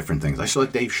couple of different things. I saw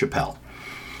Dave Chappelle.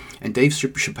 And Dave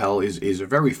Chappelle is a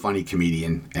very funny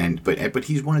comedian, but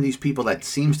he's one of these people that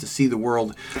seems to see the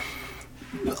world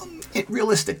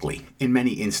realistically in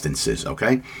many instances,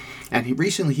 okay? And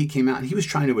he came out and he was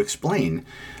trying to explain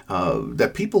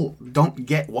that people don't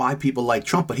get why people like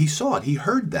Trump, but he saw it. He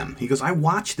heard them. He goes, I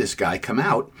watched this guy come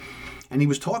out, and he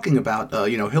was talking about,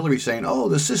 Hillary saying, oh,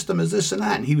 the system is this and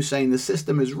that. And he was saying the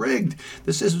system is rigged.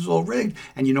 The system's all rigged.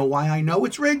 And you know why I know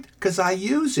it's rigged? Because I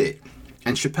use it.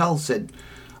 And Chappelle said,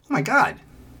 oh, my God,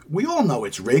 we all know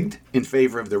it's rigged in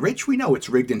favor of the rich. We know it's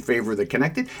rigged in favor of the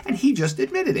connected. And he just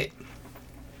admitted it.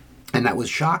 And that was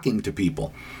shocking to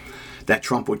people, that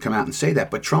Trump would come out and say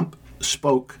that. But Trump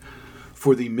spoke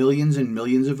for the millions and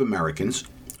millions of Americans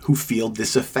who feel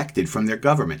disaffected from their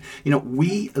government.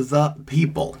 We the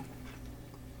people,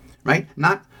 right?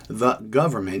 Not the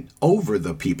government over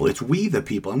the people. It's we the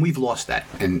people, and we've lost that.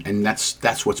 And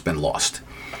that's what's been lost.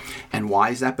 And why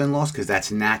has that been lost? Because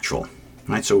that's natural,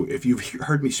 right? So if you've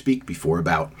heard me speak before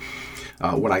about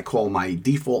what I call my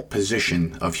default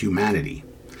position of humanity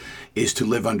is to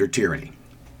live under tyranny.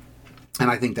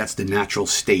 And I think that's the natural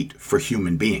state for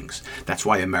human beings. That's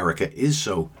why America is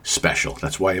so special.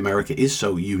 That's why America is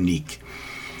so unique,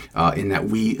 in that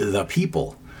we, the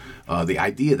people, the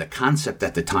idea, the concept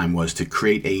at the time was to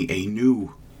create a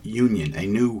new union, a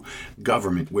new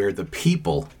government where the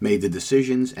people made the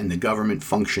decisions and the government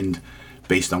functioned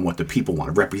based on what the people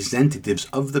wanted. Representatives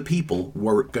of the people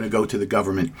were going to go to the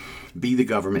government, be the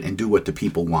government, and do what the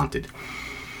people wanted.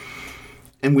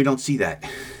 And we don't see that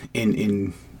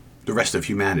in the rest of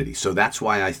humanity. So that's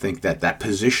why I think that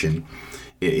position,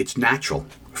 it's natural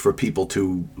for people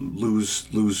to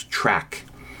lose track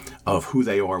of who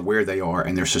they are, where they are,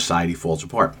 and their society falls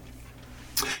apart.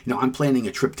 I'm planning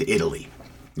a trip to Italy.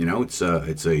 It's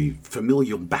a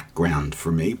familial background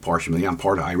for me. Partially, I'm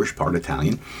part Irish, part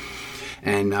Italian,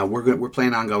 and we're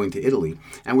planning on going to Italy,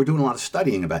 and we're doing a lot of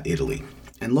studying about Italy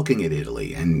and looking at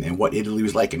Italy and what Italy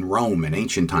was like in Rome in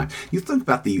ancient times. You think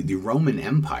about the Roman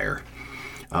Empire.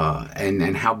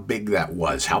 And how big that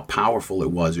was, how powerful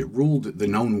it was. It ruled the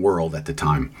known world at the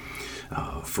time.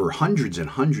 For hundreds and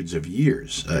hundreds of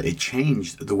years, it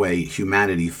changed the way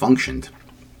humanity functioned.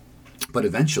 But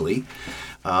eventually,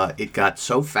 it got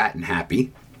so fat and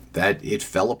happy that it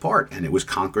fell apart, and it was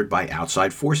conquered by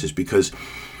outside forces because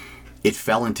it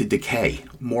fell into decay,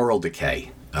 moral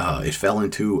decay. It fell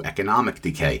into economic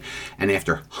decay. And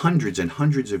after hundreds and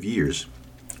hundreds of years,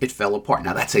 it fell apart.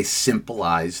 Now, that's a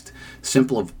simplified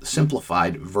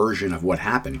version of what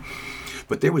happened.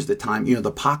 But there was the time,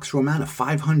 the Pax Romana,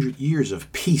 500 years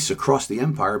of peace across the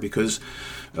empire because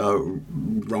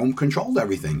Rome controlled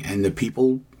everything. And the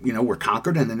people, were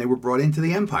conquered and then they were brought into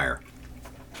the empire.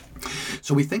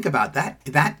 So we think about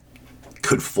that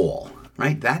could fall,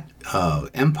 right? That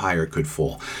empire could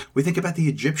fall. We think about the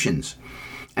Egyptians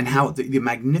and how the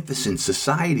magnificent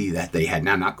society that they had.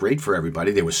 Now, not great for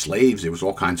everybody. There was slaves. There was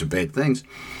all kinds of bad things.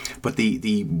 But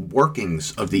the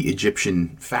workings of the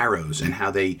Egyptian pharaohs and how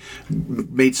they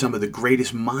made some of the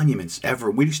greatest monuments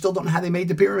ever. We still don't know how they made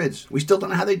the pyramids. We still don't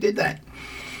know how they did that,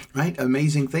 right?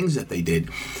 Amazing things that they did.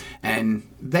 And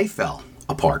they fell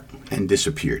apart and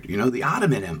disappeared. The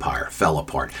Ottoman Empire fell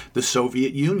apart. The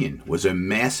Soviet Union was a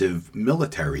massive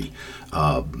military,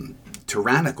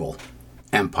 tyrannical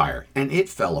empire, and it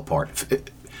fell apart.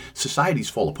 Societies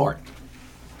fall apart.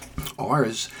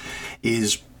 Ours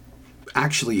is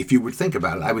actually, if you would think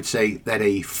about it, I would say that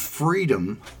a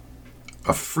freedom-based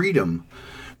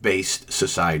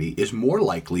society is more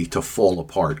likely to fall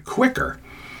apart quicker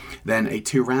than a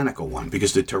tyrannical one,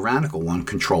 because the tyrannical one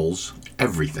controls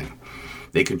everything.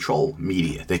 They control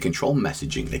media, they control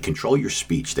messaging, they control your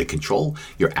speech, they control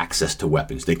your access to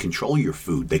weapons, they control your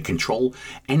food, they control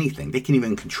anything. They can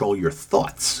even control your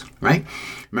thoughts, right?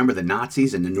 Remember the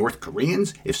Nazis and the North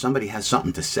Koreans? If somebody has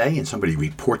something to say and somebody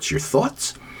reports your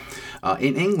thoughts.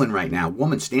 In England right now, a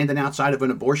woman standing outside of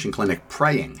an abortion clinic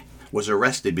praying was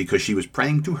arrested because she was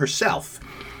praying to herself.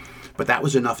 But that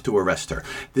was enough to arrest her.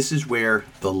 This is where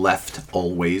the left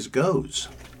always goes.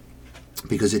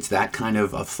 Because it's that kind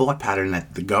of a thought pattern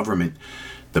that the government,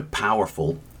 the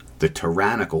powerful, the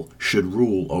tyrannical, should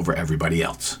rule over everybody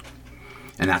else.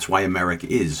 And that's why America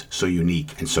is so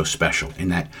unique and so special, in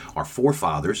that our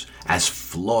forefathers, as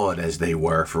flawed as they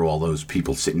were, for all those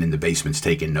people sitting in the basements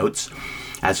taking notes,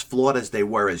 as flawed as they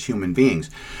were as human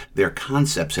beings, their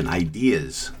concepts and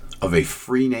ideas of a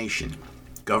free nation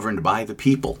governed by the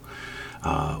people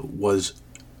was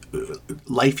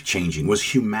life-changing,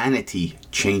 was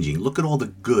humanity-changing. Look at all the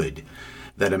good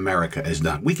that America has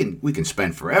done. We can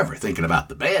spend forever thinking about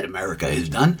the bad America has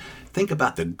done. Think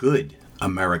about the good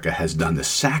America has done, the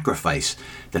sacrifice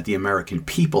that the American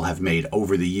people have made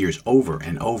over the years, over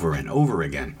and over and over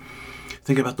again.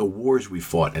 Think about the wars we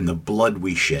fought and the blood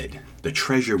we shed, the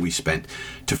treasure we spent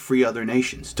to free other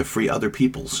nations, to free other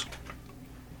peoples.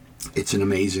 It's an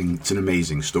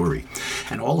amazing story.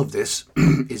 And all of this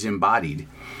is embodied.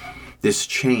 This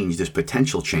change, this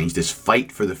potential change, this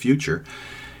fight for the future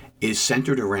is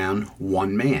centered around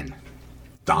one man,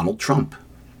 Donald Trump.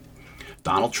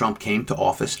 Donald Trump came to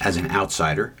office as an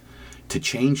outsider to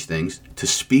change things, to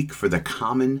speak for the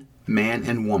common man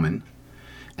and woman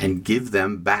and give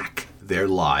them back their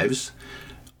lives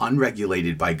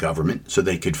unregulated by government so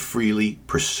they could freely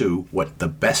pursue what the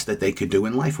best that they could do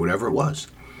in life, whatever it was.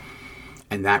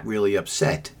 And that really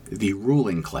upset the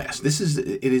ruling class.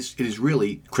 It is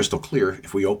really crystal clear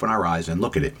if we open our eyes and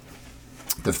look at it.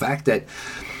 The fact that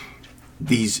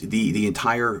the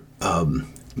entire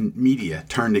media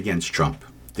turned against Trump,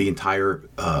 the entire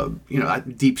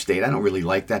deep state. I don't really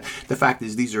like that. The fact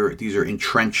is these are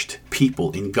entrenched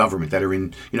people in government that are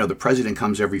in. The president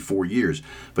comes every 4 years,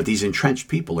 but these entrenched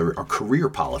people are career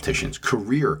politicians,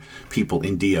 career people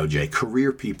in DOJ,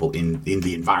 career people in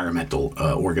the environmental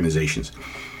organizations.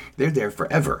 They're there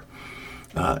forever,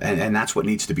 and that's what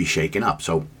needs to be shaken up.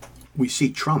 So we see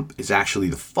Trump is actually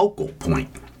the focal point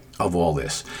of all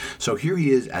this. So here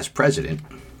he is as president.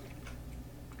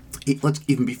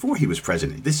 even before he was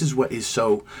president. This is what is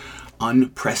so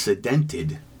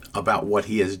unprecedented about what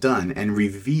he has done and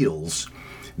reveals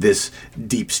this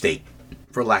deep state,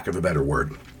 for lack of a better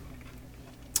word.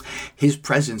 His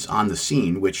presence on the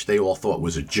scene, which they all thought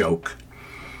was a joke,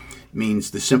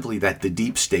 means simply that the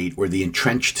deep state or the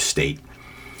entrenched state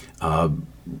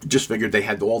just figured they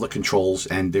had all the controls,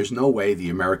 and there's no way the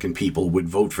American people would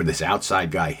vote for this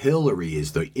outside guy. Hillary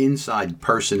is the inside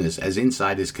person, as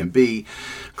inside as can be,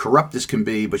 corrupt as can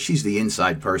be, but she's the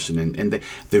inside person, and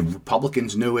the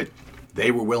Republicans knew it. They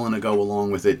were willing to go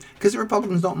along with it because the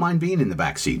Republicans don't mind being in the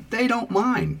backseat. They don't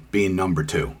mind being number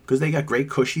two because they got great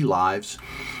cushy lives.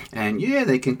 And yeah,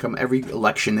 they can come every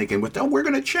election. They can, we're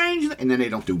going to change that. And then they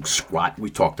don't do squat. We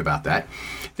talked about that.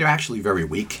 They're actually very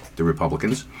weak, the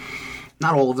Republicans.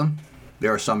 Not all of them.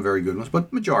 There are some very good ones,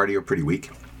 but majority are pretty weak.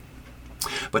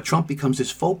 But Trump becomes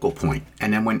his focal point.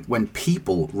 And then when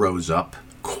people rose up,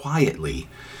 quietly,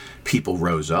 people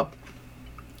rose up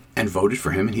and voted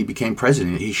for him, and he became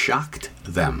president. He shocked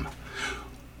them.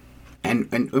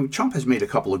 And Trump has made a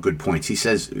couple of good points.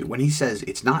 When he says,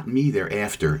 it's not me they're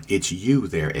after, it's you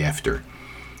they're after,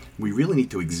 we really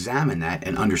need to examine that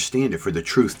and understand it for the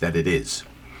truth that it is.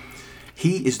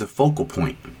 He is the focal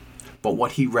point, but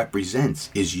what he represents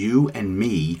is you and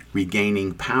me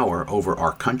regaining power over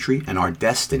our country and our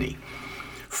destiny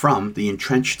from the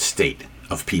entrenched state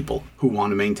of people who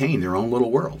want to maintain their own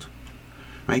little world.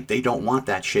 Right? They don't want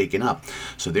that shaken up.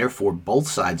 So therefore, both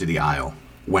sides of the aisle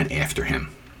went after him.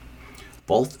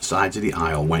 Both sides of the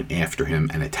aisle went after him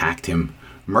and attacked him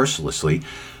mercilessly,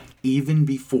 even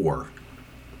before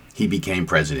he became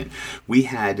president. We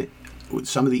had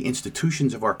some of the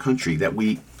institutions of our country that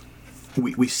we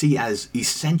see as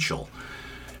essential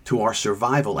to our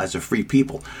survival as a free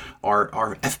people.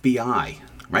 Our FBI,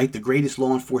 right? The greatest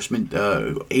law enforcement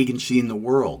agency in the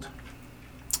world.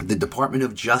 The Department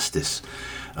of Justice,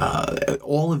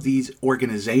 all of these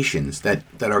organizations that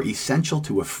are essential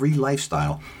to a free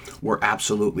lifestyle were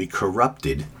absolutely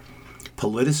corrupted,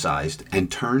 politicized,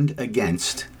 and turned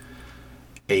against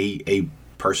a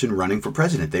person running for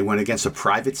president. They went against a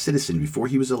private citizen before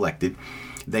he was elected.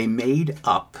 They made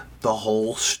up the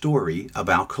whole story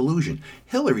about collusion.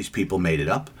 Hillary's people made it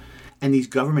up, and these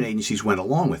government agencies went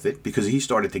along with it because he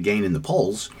started to gain in the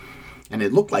polls. And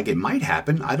it looked like it might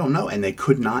happen. I don't know. And they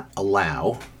could not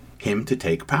allow him to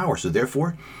take power. So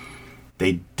therefore,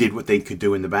 they did what they could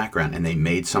do in the background. And they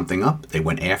made something up. They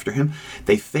went after him.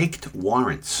 They faked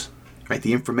warrants, right?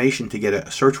 The information to get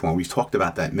a search warrant. We've talked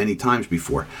about that many times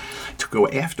before. To go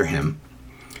after him,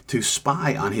 to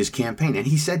spy on his campaign. And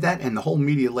he said that, and the whole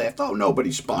media laughed. Oh,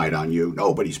 nobody spied on you.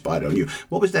 Nobody spied on you.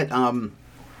 What was that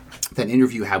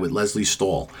interview had with Leslie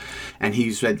Stahl? And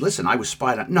he said, listen, I was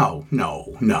spied on. No,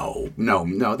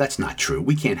 that's not true.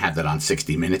 We can't have that on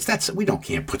 60 Minutes.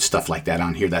 Can't put stuff like that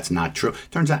on here. That's not true.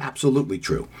 Turns out absolutely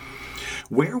true.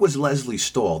 Where was Leslie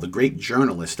Stahl, the great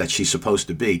journalist that she's supposed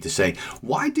to be, to say,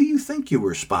 why do you think you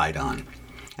were spied on?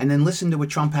 And then listen to what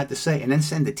Trump had to say, and then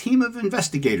send a team of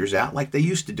investigators out like they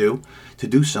used to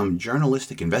do some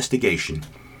journalistic investigation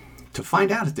to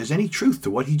find out if there's any truth to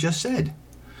what he just said.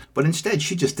 But instead,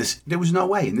 there was no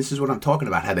way. And this is what I'm talking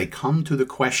about, how they come to the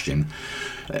question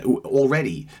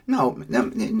already. No,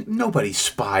 nobody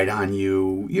spied on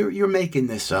you. You're making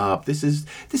this up. This is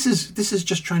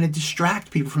just trying to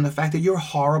distract people from the fact that you're a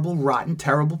horrible, rotten,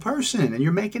 terrible person, and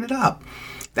you're making it up.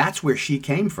 That's where she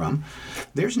came from.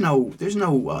 There's no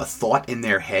thought in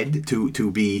their head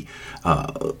to be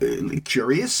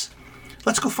curious.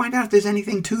 Let's go find out if there's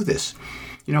anything to this.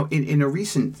 You know, in a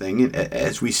recent thing,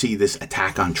 as we see this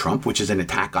attack on Trump, which is an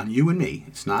attack on you and me,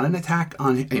 it's not an attack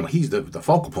on him. Anyway, he's the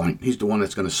focal point. He's the one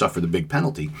that's going to suffer the big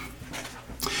penalty.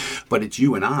 But it's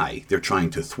you and I they're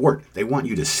trying to thwart. They want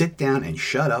you to sit down and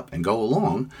shut up and go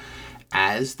along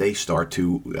as they start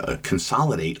to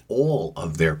consolidate all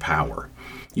of their power,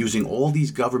 using all these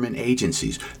government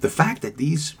agencies. The fact that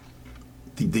the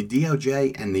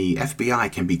DOJ and the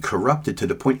FBI can be corrupted to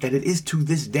the point that it is to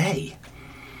this day,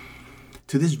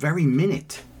 to this very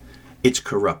minute, it's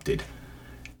corrupted,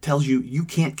 tells you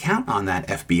can't count on that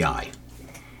FBI.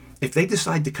 If they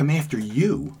decide to come after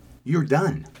you, you're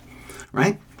done,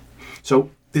 right?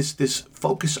 So this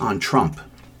focus on Trump,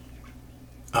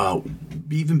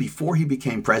 even before he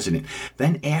became president,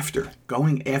 then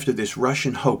going after this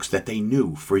Russian hoax that they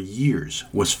knew for years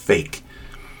was fake.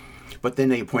 But then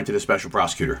they appointed a special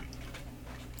prosecutor.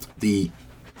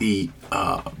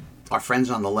 Our friends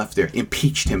on the left there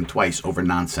impeached him twice over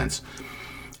nonsense.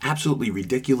 Absolutely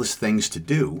ridiculous things to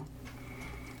do,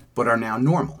 but are now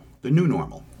normal, the new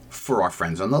normal, for our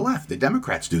friends on the left. The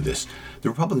Democrats do this. The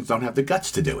Republicans don't have the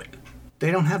guts to do it.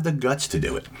 They don't have the guts to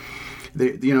do it.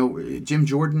 Jim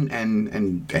Jordan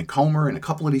and Comer and a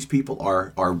couple of these people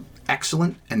are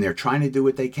excellent, and they're trying to do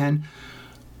what they can.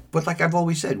 But like I've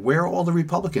always said, where are all the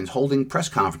Republicans holding press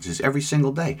conferences every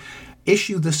single day?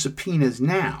 Issue the subpoenas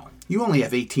now. You only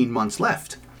have 18 months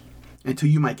left until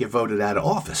you might get voted out of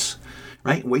office,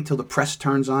 right? Wait till the press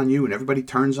turns on you and everybody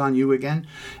turns on you again,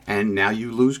 and now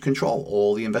you lose control.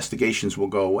 All the investigations will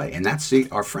go away. And that's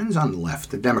our friends on the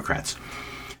left, the Democrats.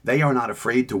 They are not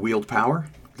afraid to wield power.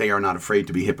 They are not afraid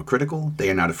to be hypocritical. They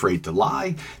are not afraid to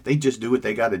lie. They just do what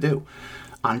they got to do.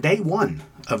 On day one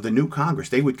of the new Congress,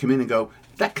 they would come in and go,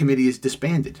 that committee is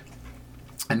disbanded.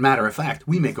 And matter of fact,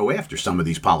 we may go after some of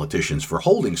these politicians for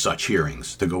holding such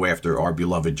hearings to go after our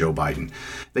beloved Joe Biden.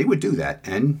 They would do that,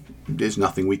 and there's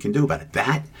nothing we can do about it.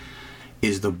 That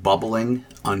is the bubbling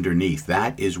underneath.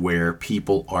 That is where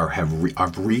people are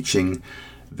reaching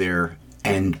their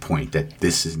end point, that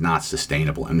this is not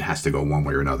sustainable and has to go one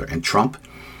way or another. And Trump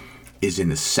is in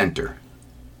the center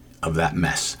of that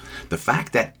mess. The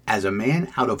fact that as a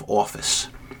man out of office,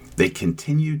 they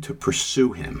continued to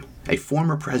pursue him, a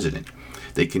former president,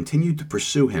 they continued to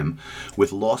pursue him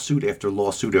with lawsuit after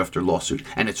lawsuit after lawsuit.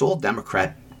 And it's all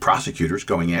Democrat prosecutors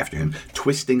going after him,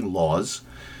 twisting laws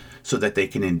so that they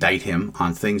can indict him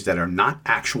on things that are not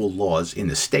actual laws in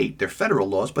the state. They're federal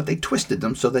laws, but they twisted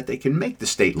them so that they can make the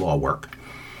state law work.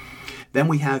 Then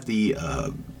we have the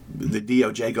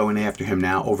DOJ going after him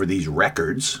now over these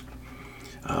records.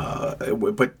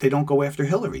 But they don't go after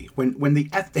Hillary. When the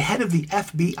head of the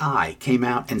FBI came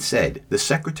out and said the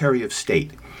Secretary of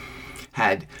State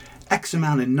had X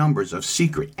amount of numbers of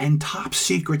secret and top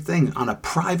secret things on a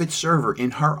private server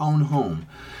in her own home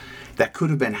that could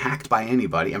have been hacked by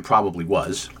anybody, and probably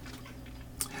was,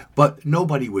 but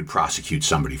nobody would prosecute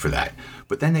somebody for that.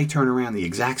 But then they turn around, the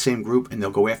exact same group, and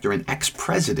they'll go after an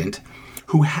ex-president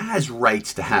who has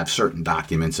rights to have certain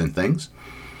documents and things,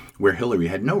 where Hillary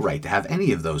had no right to have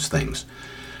any of those things.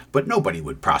 But nobody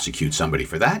would prosecute somebody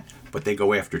for that, but they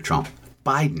go after Trump.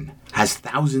 Biden has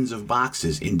thousands of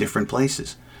boxes in different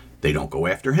places. They don't go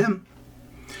after him,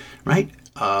 right?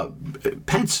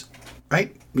 Pence,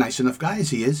 right? Nice enough guy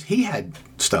as he is, he had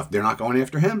stuff. They're not going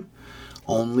after him.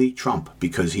 Only Trump,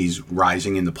 because he's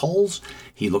rising in the polls.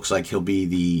 He looks like he'll be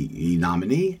the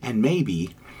nominee, and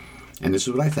maybe, and this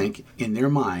is what I think, in their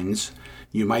minds,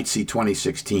 you might see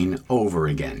 2016 over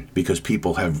again, because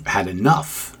people have had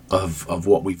enough of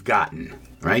what we've gotten,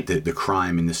 right? The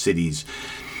crime in the cities,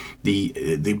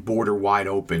 the border wide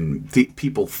open, the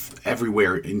people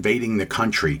everywhere invading the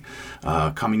country,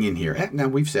 coming in here. Now,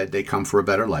 we've said they come for a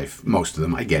better life, most of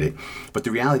them, I get it. But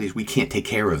the reality is we can't take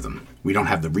care of them. We don't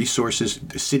have the resources.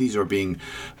 The cities are being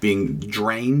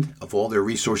drained of all their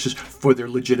resources for their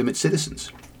legitimate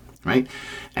citizens, right?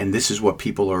 And this is what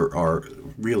people are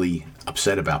really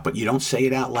upset about. But you don't say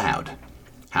it out loud.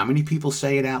 How many people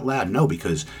say it out loud? No,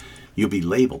 because you'll be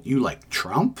labeled. You like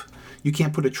Trump? You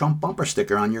can't put a Trump bumper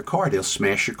sticker on your car. They'll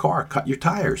smash your car, cut your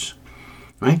tires,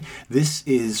 right? This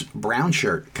is brown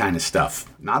shirt kind of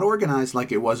stuff. Not organized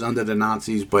like it was under the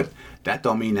Nazis, but that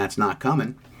don't mean that's not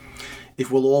coming.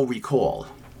 If we'll all recall,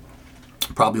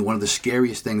 probably one of the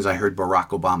scariest things I heard Barack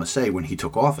Obama say when he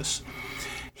took office,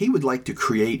 he would like to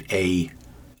create a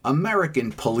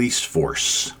American police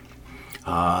force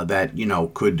that, you know,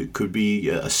 could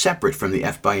be separate from the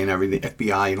FBI and everything,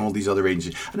 FBI and all these other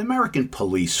agencies. An American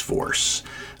police force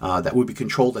that would be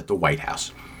controlled at the White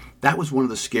House. That was one of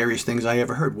the scariest things I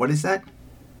ever heard. What is that?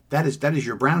 That is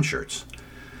your brown shirts.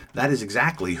 That is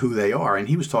exactly who they are. And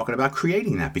he was talking about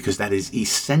creating that because that is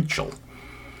essential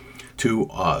to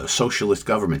socialist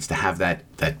governments, to have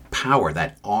that power,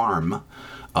 that arm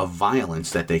of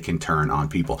violence that they can turn on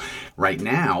people. Right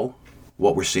now,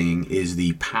 what we're seeing is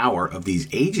the power of these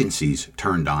agencies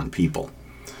turned on people.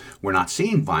 We're not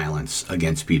seeing violence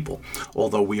against people,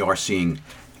 although we are seeing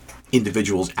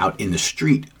individuals out in the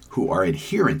street who are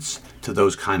adherents to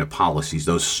those kind of policies,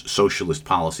 those socialist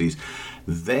policies.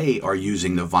 They are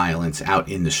using the violence out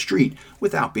in the street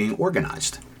without being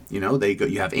organized. You know,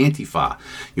 you have Antifa,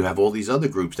 you have all these other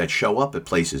groups that show up at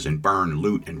places and burn,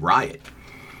 loot, and riot,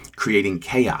 creating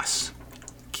chaos,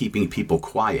 keeping people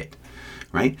quiet.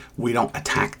 Right? We don't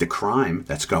attack the crime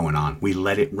that's going on. We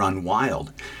let it run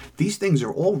wild. These things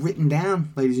are all written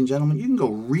down, ladies and gentlemen. You can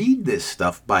go read this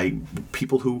stuff by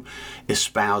people who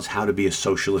espouse how to be a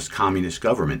socialist communist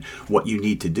government, what you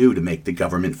need to do to make the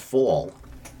government fall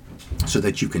so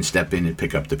that you can step in and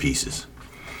pick up the pieces.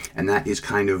 And that is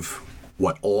kind of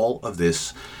what all of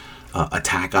this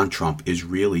attack on Trump is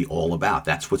really all about.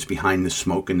 That's what's behind the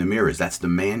smoke and the mirrors. That's the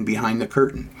man behind the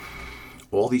curtain.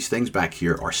 All these things back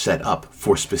here are set up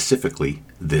for specifically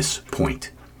this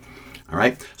point. All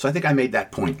right? So I think I made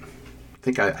that point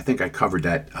I think I covered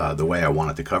that the way I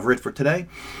wanted to cover it for today.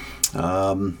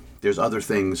 There's other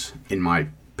things in my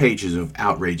pages of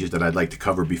outrages that I'd like to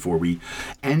cover before we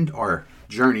end our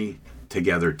journey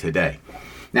together today.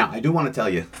 Now, I do want to tell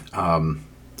you,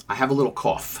 I have a little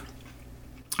cough.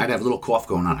 I have a little cough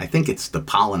going on. I think it's the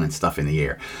pollen and stuff in the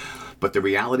air. But the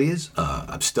reality is,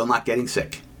 I'm still not getting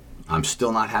sick. I'm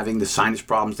still not having the sinus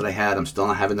problems that I had. I'm still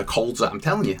not having the colds. I'm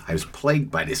telling you, I was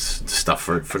plagued by this stuff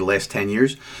for the last 10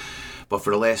 years. But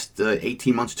for the last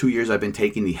 18 months, 2 years, I've been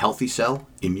taking the Healthy Cell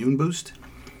Immune Boost.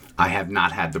 I have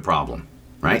not had the problem,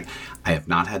 right? I have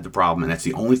not had the problem, and that's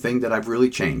the only thing that I've really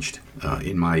changed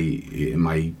in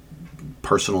my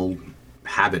personal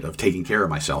habit of taking care of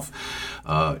myself,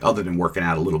 other than working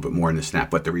out a little bit more in the snap.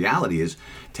 But the reality is,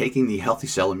 taking the Healthy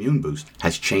Cell Immune Boost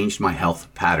has changed my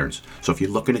health patterns. So if you're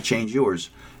looking to change yours,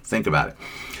 think about it.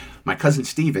 My cousin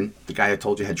Steven, the guy I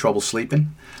told you had trouble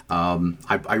sleeping,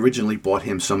 I originally bought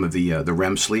him some of the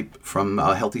REM sleep from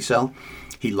Healthy Cell.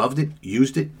 He loved it,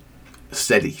 used it,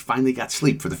 said he finally got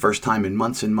sleep for the first time in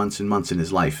months and months and months in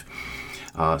his life.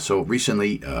 So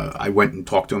recently, I went and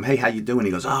talked to him. Hey, how you doing?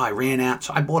 He goes, I ran out.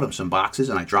 So I bought him some boxes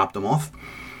and I dropped them off.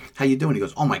 How you doing? He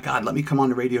goes, oh my God, let me come on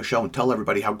the radio show and tell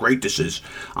everybody how great this is.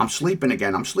 I'm sleeping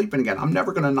again. I'm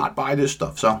never going to not buy this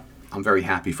stuff. So I'm very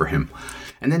happy for him.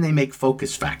 And then they make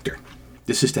Focus Factor.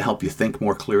 This is to help you think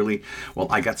more clearly. Well,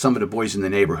 I got some of the boys in the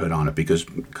neighborhood on it because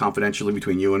confidentially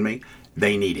between you and me,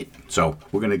 they need it. So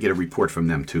we're going to get a report from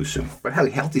them too soon. But hey,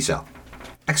 Healthy Cell,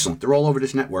 excellent. They're all over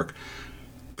this network.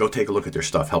 Go take a look at their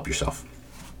stuff. Help yourself.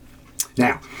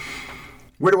 Now,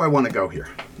 where do I want to go here?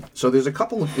 So there's a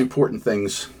couple of important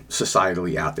things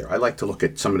societally out there. I like to look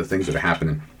at some of the things that are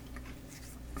happening.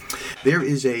 There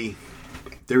is a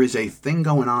thing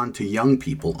going on to young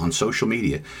people on social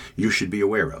media you should be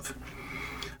aware of.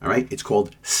 All right? It's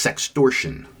called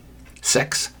sextortion.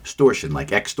 Sextortion,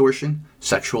 like extortion,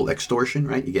 sexual extortion,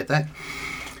 right? You get that?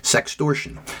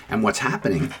 Sextortion. And what's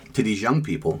happening to these young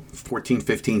people, 14,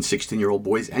 15, 16-year-old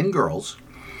boys and girls,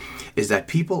 is that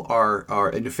people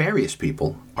are nefarious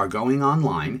people are going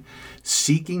online,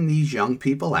 seeking these young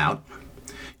people out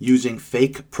using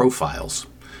fake profiles.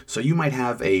 So you might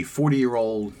have a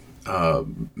 40-year-old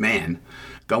man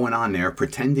going on there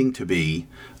pretending to be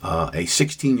a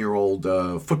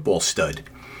 16-year-old football stud.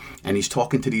 And he's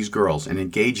talking to these girls and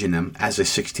engaging them as a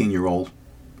 16-year-old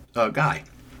guy.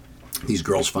 These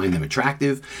girls find them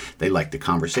attractive. They like the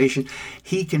conversation.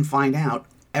 He can find out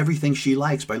everything she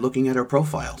likes by looking at her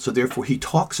profile. So therefore, he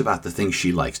talks about the things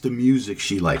she likes, the music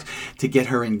she likes, to get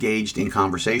her engaged in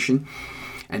conversation.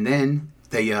 And then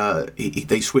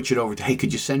they switch it over to, hey,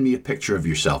 could you send me a picture of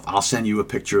yourself? I'll send you a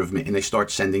picture of me. And they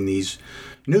start sending these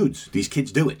nudes. These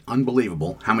kids do it.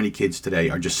 Unbelievable how many kids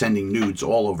today are just sending nudes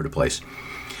all over the place.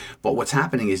 But what's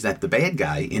happening is that the bad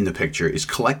guy in the picture is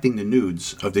collecting the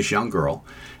nudes of this young girl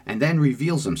and then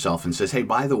reveals himself and says, hey,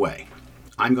 by the way,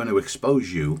 I'm going to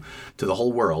expose you to the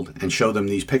whole world and show them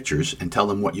these pictures and tell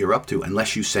them what you're up to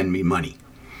unless you send me money.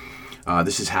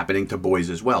 This is happening to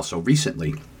boys as well. So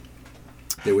recently,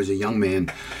 there was a young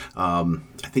man, I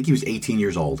think he was 18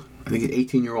 years old. I think an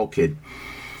 18-year-old kid.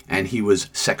 And he was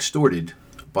sextorted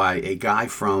by a guy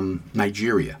from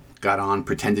Nigeria. Got on,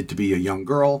 pretended to be a young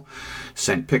girl,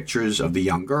 sent pictures of the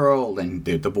young girl, and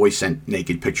the boy sent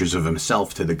naked pictures of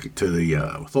himself to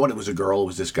the thought it was a girl, it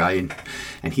was this guy,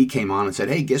 and he came on and said,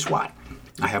 hey, guess what?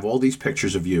 I have all these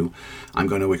pictures of you. I'm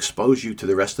going to expose you to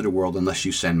the rest of the world unless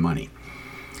you send money.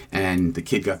 And the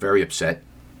kid got very upset,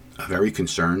 very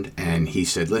concerned, and he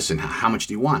said, listen, how much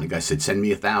do you want? The guy said, send me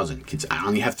 1,000. Kid said, I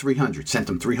only have 300. Sent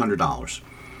him $300.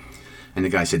 And the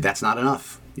guy said, that's not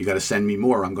enough. You got to send me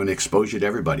more. I'm going to expose you to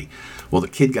everybody. Well, the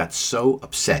kid got so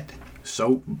upset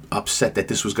that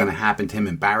this was going to happen to him,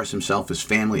 embarrass himself, his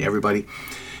family, everybody.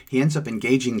 He ends up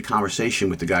engaging in conversation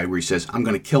with the guy where he says, I'm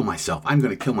going to kill myself. I'm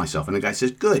going to kill myself. And the guy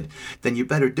says, good, then you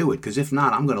better do it, because if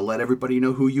not, I'm going to let everybody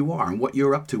know who you are and what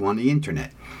you're up to on the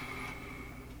internet.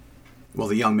 Well,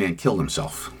 the young man killed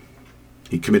himself.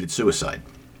 He committed suicide.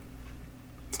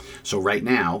 So right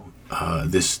now,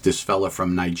 this fella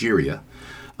from Nigeria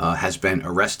has been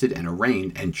arrested and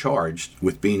arraigned and charged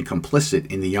with being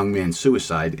complicit in the young man's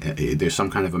suicide. There's some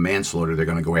kind of a manslaughter they're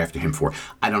going to go after him for.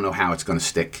 I don't know how it's going to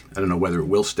stick. I don't know whether it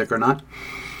will stick or not.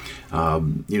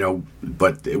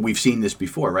 But we've seen this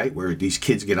before, right? Where these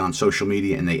kids get on social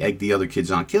media and they egg the other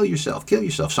kids on, kill yourself, kill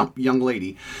yourself. Some young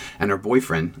lady and her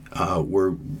boyfriend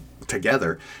were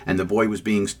together, and the boy was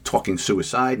talking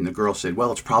suicide, and the girl said,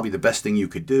 well, it's probably the best thing you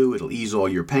could do. It'll ease all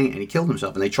your pain. And he killed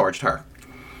himself, and they charged her.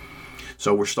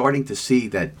 So we're starting to see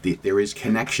that there is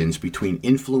connections between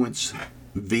influence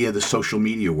via the social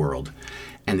media world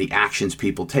and the actions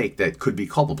people take that could be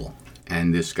culpable.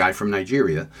 And this guy from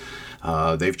Nigeria,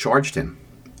 they've charged him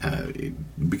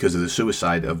because of the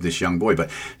suicide of this young boy. But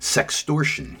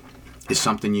sextortion is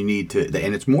something you need to,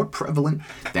 and it's more prevalent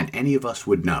than any of us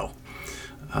would know.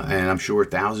 And I'm sure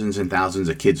thousands and thousands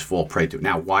of kids fall prey to it.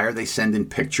 Now, why are they sending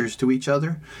pictures to each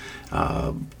other?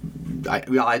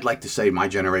 I'd like to say my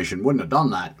generation wouldn't have done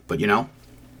that, but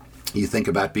you think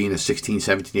about being a 16,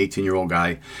 17, 18-year-old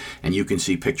guy, and you can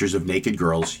see pictures of naked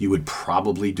girls, you would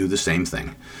probably do the same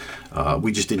thing.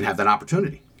 We just didn't have that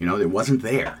opportunity. It wasn't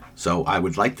there. So I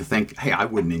would like to think, hey, I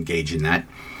wouldn't engage in that.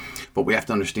 But we have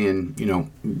to understand,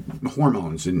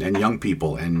 hormones and young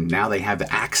people, and now they have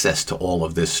access to all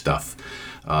of this stuff.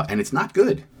 And it's not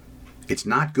good. It's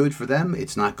not good for them.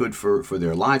 It's not good for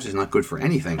their lives. It's not good for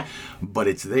anything. But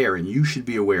it's there, and you should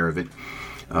be aware of it.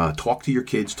 Talk to your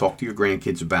kids, talk to your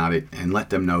grandkids about it, and let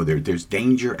them know there's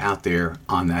danger out there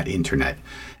on that internet.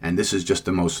 And this is just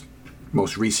the most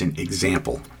recent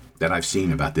example that I've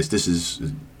seen about this. This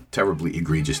is terribly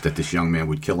egregious that this young man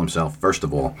would kill himself, first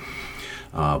of all,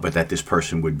 but that this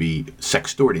person would be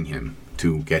sextorting him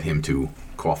to get him to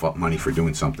cough up money for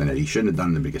doing something that he shouldn't have done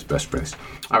in the biggest, best place.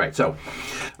 All right, so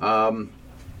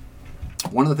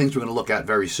one of the things we're going to look at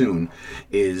very soon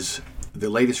is the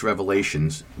latest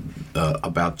revelations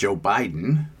about Joe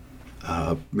Biden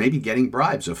maybe getting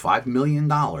bribes of $5 million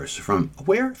from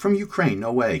where? From Ukraine,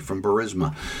 no way, from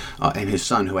Burisma, and his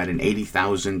son who had an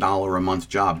 $80,000 a month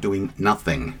job doing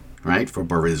nothing, right, for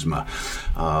Burisma.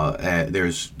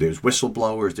 There's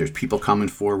whistleblowers, there's people coming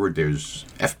forward, there's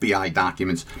FBI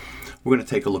documents. We're going to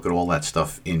take a look at all that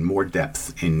stuff in more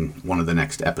depth in one of the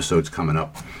next episodes coming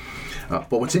up.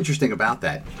 But what's interesting about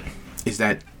that is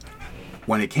that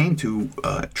when it came to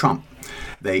Trump,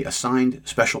 they assigned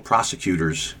special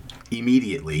prosecutors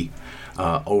immediately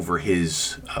over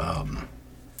his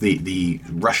the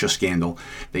Russia scandal.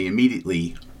 They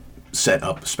immediately set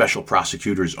up special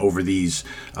prosecutors over these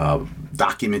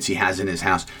documents he has in his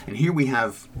house. And here we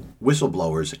have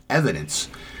whistleblowers, evidence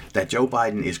that Joe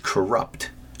Biden is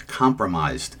corrupt,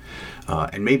 compromised,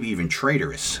 and maybe even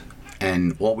traitorous.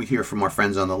 And all we hear from our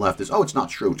friends on the left is, oh, it's not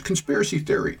true. It's conspiracy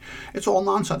theory. It's all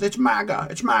nonsense. It's MAGA.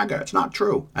 It's MAGA. It's not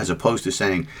true. As opposed to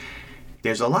saying,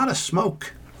 there's a lot of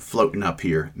smoke floating up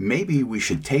here. Maybe we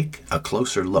should take a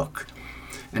closer look.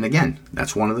 And again,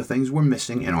 that's one of the things we're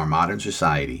missing in our modern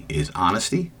society is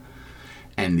honesty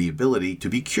and the ability to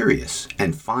be curious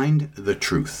and find the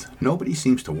truth. Nobody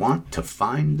seems to want to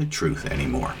find the truth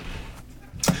anymore.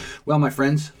 Well, my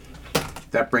friends,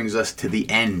 that brings us to the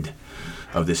end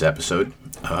of this episode.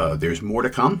 There's more to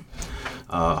come.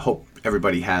 Hope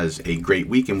everybody has a great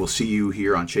week, and we'll see you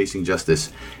here on Chasing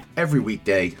Justice every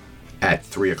weekday at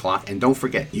 3 o'clock. And don't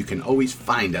forget, you can always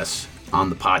find us on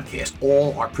the podcast.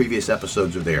 All our previous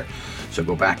episodes are there. So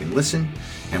go back and listen,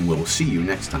 and we'll see you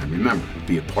next time. Remember,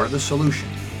 be a part of the solution,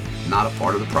 not a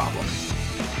part of the problem.